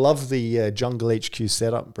 I love the Jungle HQ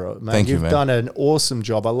setup, bro. Man, thank you, you've done an awesome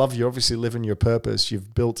job. I love you obviously living your purpose.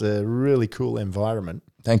 You've built a really cool environment.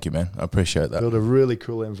 Thank you, man. I appreciate that. Build a really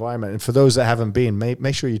cool environment. And for those that haven't been,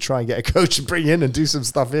 make sure you try and get a coach and bring in and do some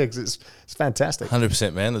stuff here, because it's fantastic.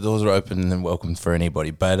 100%, man. The doors are open and welcome for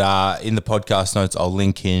anybody. But in the podcast notes, I'll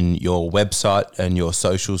link in your website and your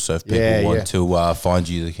socials. So if people want to find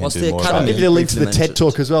you, they can do more. I'll give you a link to the TED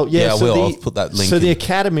Talk as well. Yeah, I will. I'll put that link So the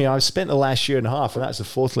Academy, I've spent the last year and a half, and that's the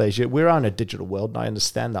fourth year. We're on a digital world, and I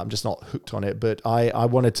understand that. I'm just not hooked on it. But I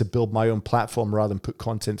wanted to build my own platform rather than put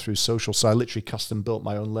content through social. So I literally custom built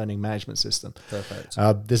my own learning management system. Perfect.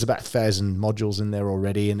 There's about 1,000 modules in there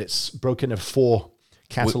already, and it's broken into 4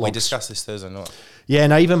 catalogs. We discussed this Thursday night. Yeah,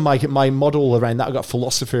 and even my model around that, I've got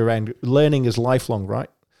philosophy around learning is lifelong, right?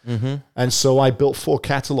 Mm-hmm. And so I built 4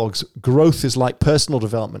 catalogs. Growth is like personal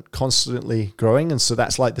development, constantly growing, and so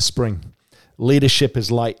that's like the spring. Leadership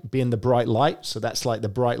is like being the bright light, so that's like the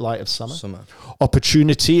bright light of summer.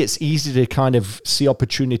 Opportunity, it's easy to kind of see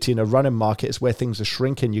opportunity in a running market. It's where things are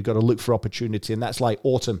shrinking. You've got to look for opportunity, and that's like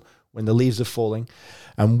autumn when the leaves are falling.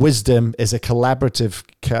 And wisdom is a collaborative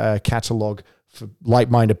catalog for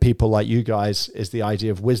like-minded people like you guys, is the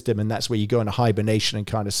idea of wisdom, and that's where you go into hibernation and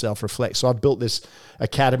kind of self-reflect. So I've built this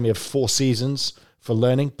academy of 4 seasons for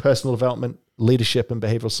learning, personal development, leadership and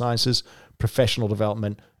behavioral sciences, professional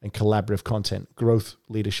development, and collaborative content, growth,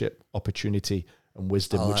 leadership, opportunity, and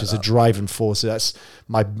wisdom, which is a driving force. So that's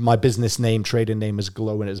my business name, trading name is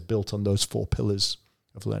Glow, and it's built on those 4 pillars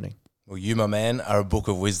of learning. Well, you, my man, are a book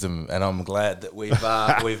of wisdom, and I'm glad that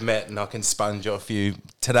we've met, and I can sponge off you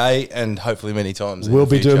today and hopefully many times. We'll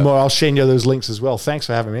be doing more. I'll share you those links as well. Thanks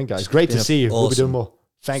for having me in, guys. Great to see you. Awesome. We'll be doing more.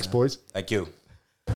 Thanks, boys. Thank you.